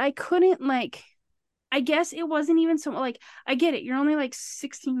 Yeah, but I couldn't like. I guess it wasn't even so like I get it. You're only like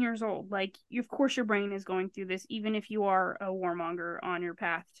 16 years old. Like, of course, your brain is going through this, even if you are a warmonger on your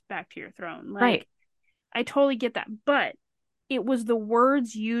path back to your throne. right. Like, I totally get that. But it was the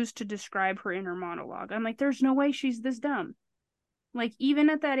words used to describe her inner monologue. I'm like, there's no way she's this dumb. Like, even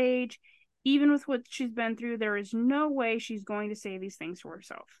at that age, even with what she's been through, there is no way she's going to say these things to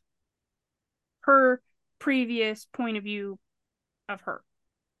herself. Her previous point of view of her.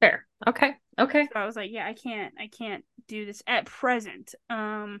 Fair. Okay. Okay. So I was like, yeah, I can't do this at present.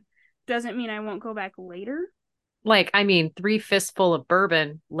 Doesn't mean I won't go back later. Like, I mean, three fistful of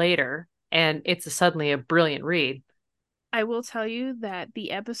bourbon later, and it's suddenly a brilliant read. I will tell you that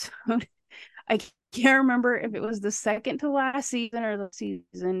the episode, I can't remember if it was the second to last season or the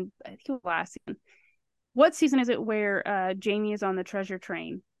season, I think it was last season. What season is it where Jamie is on the treasure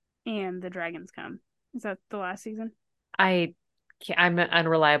train and the dragons come? Is that the last season? I I'm an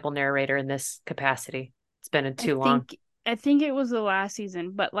unreliable narrator in this capacity. It's been I too long. think I think it was the last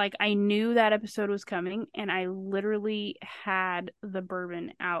season, but like I knew that episode was coming and I literally had the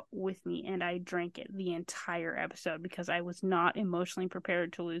bourbon out with me and I drank it the entire episode because I was not emotionally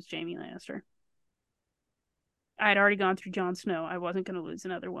prepared to lose Jamie Lannister. I'd already gone through Jon Snow. I wasn't going to lose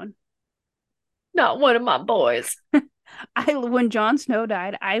another one. Not one of my boys. I when Jon Snow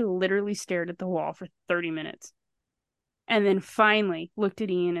died, I literally stared at the wall for 30 minutes. and then finally looked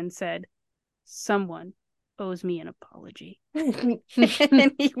at Ian and said, "Someone owes me an apology." And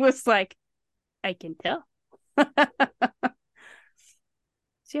he was like, "I can tell."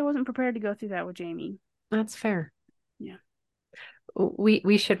 See, I wasn't prepared to go through that with Jamie. That's fair. Yeah.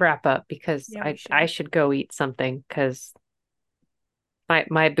 We should wrap up because Yeah, we I should. should go eat something because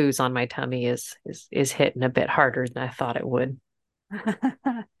my booze on my tummy is hitting a bit harder than I thought it would.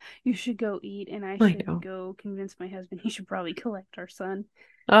 You should go eat, and I I should know. go convince my husband he should probably collect our son.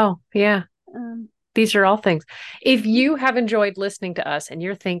 Oh, yeah. Um, These are all things. If you have enjoyed listening to us and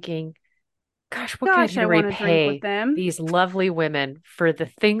you're thinking, gosh, what can I Gosh, do I to want to drink with repay them. these lovely women for the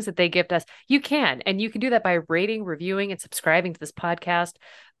things that they gift us? You can. And you can do that by rating, reviewing, and subscribing to this podcast,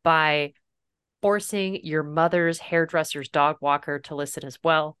 by forcing your mother's hairdresser's dog walker to listen as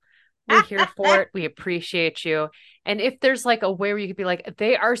well. We're here for it. We appreciate you. And if there's like a way where you could be like,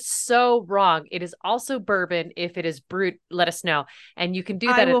 they are so wrong, it is also bourbon. If it is brute, let us know. And you can do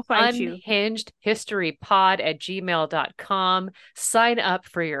I that at will fight you. unhingedhistorypod@gmail.com. Sign up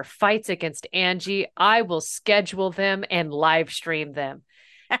for your fights against Angie. I will schedule them and live stream them.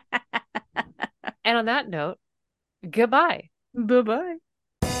 And on that note, goodbye. Bye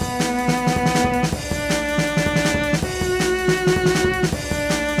bye.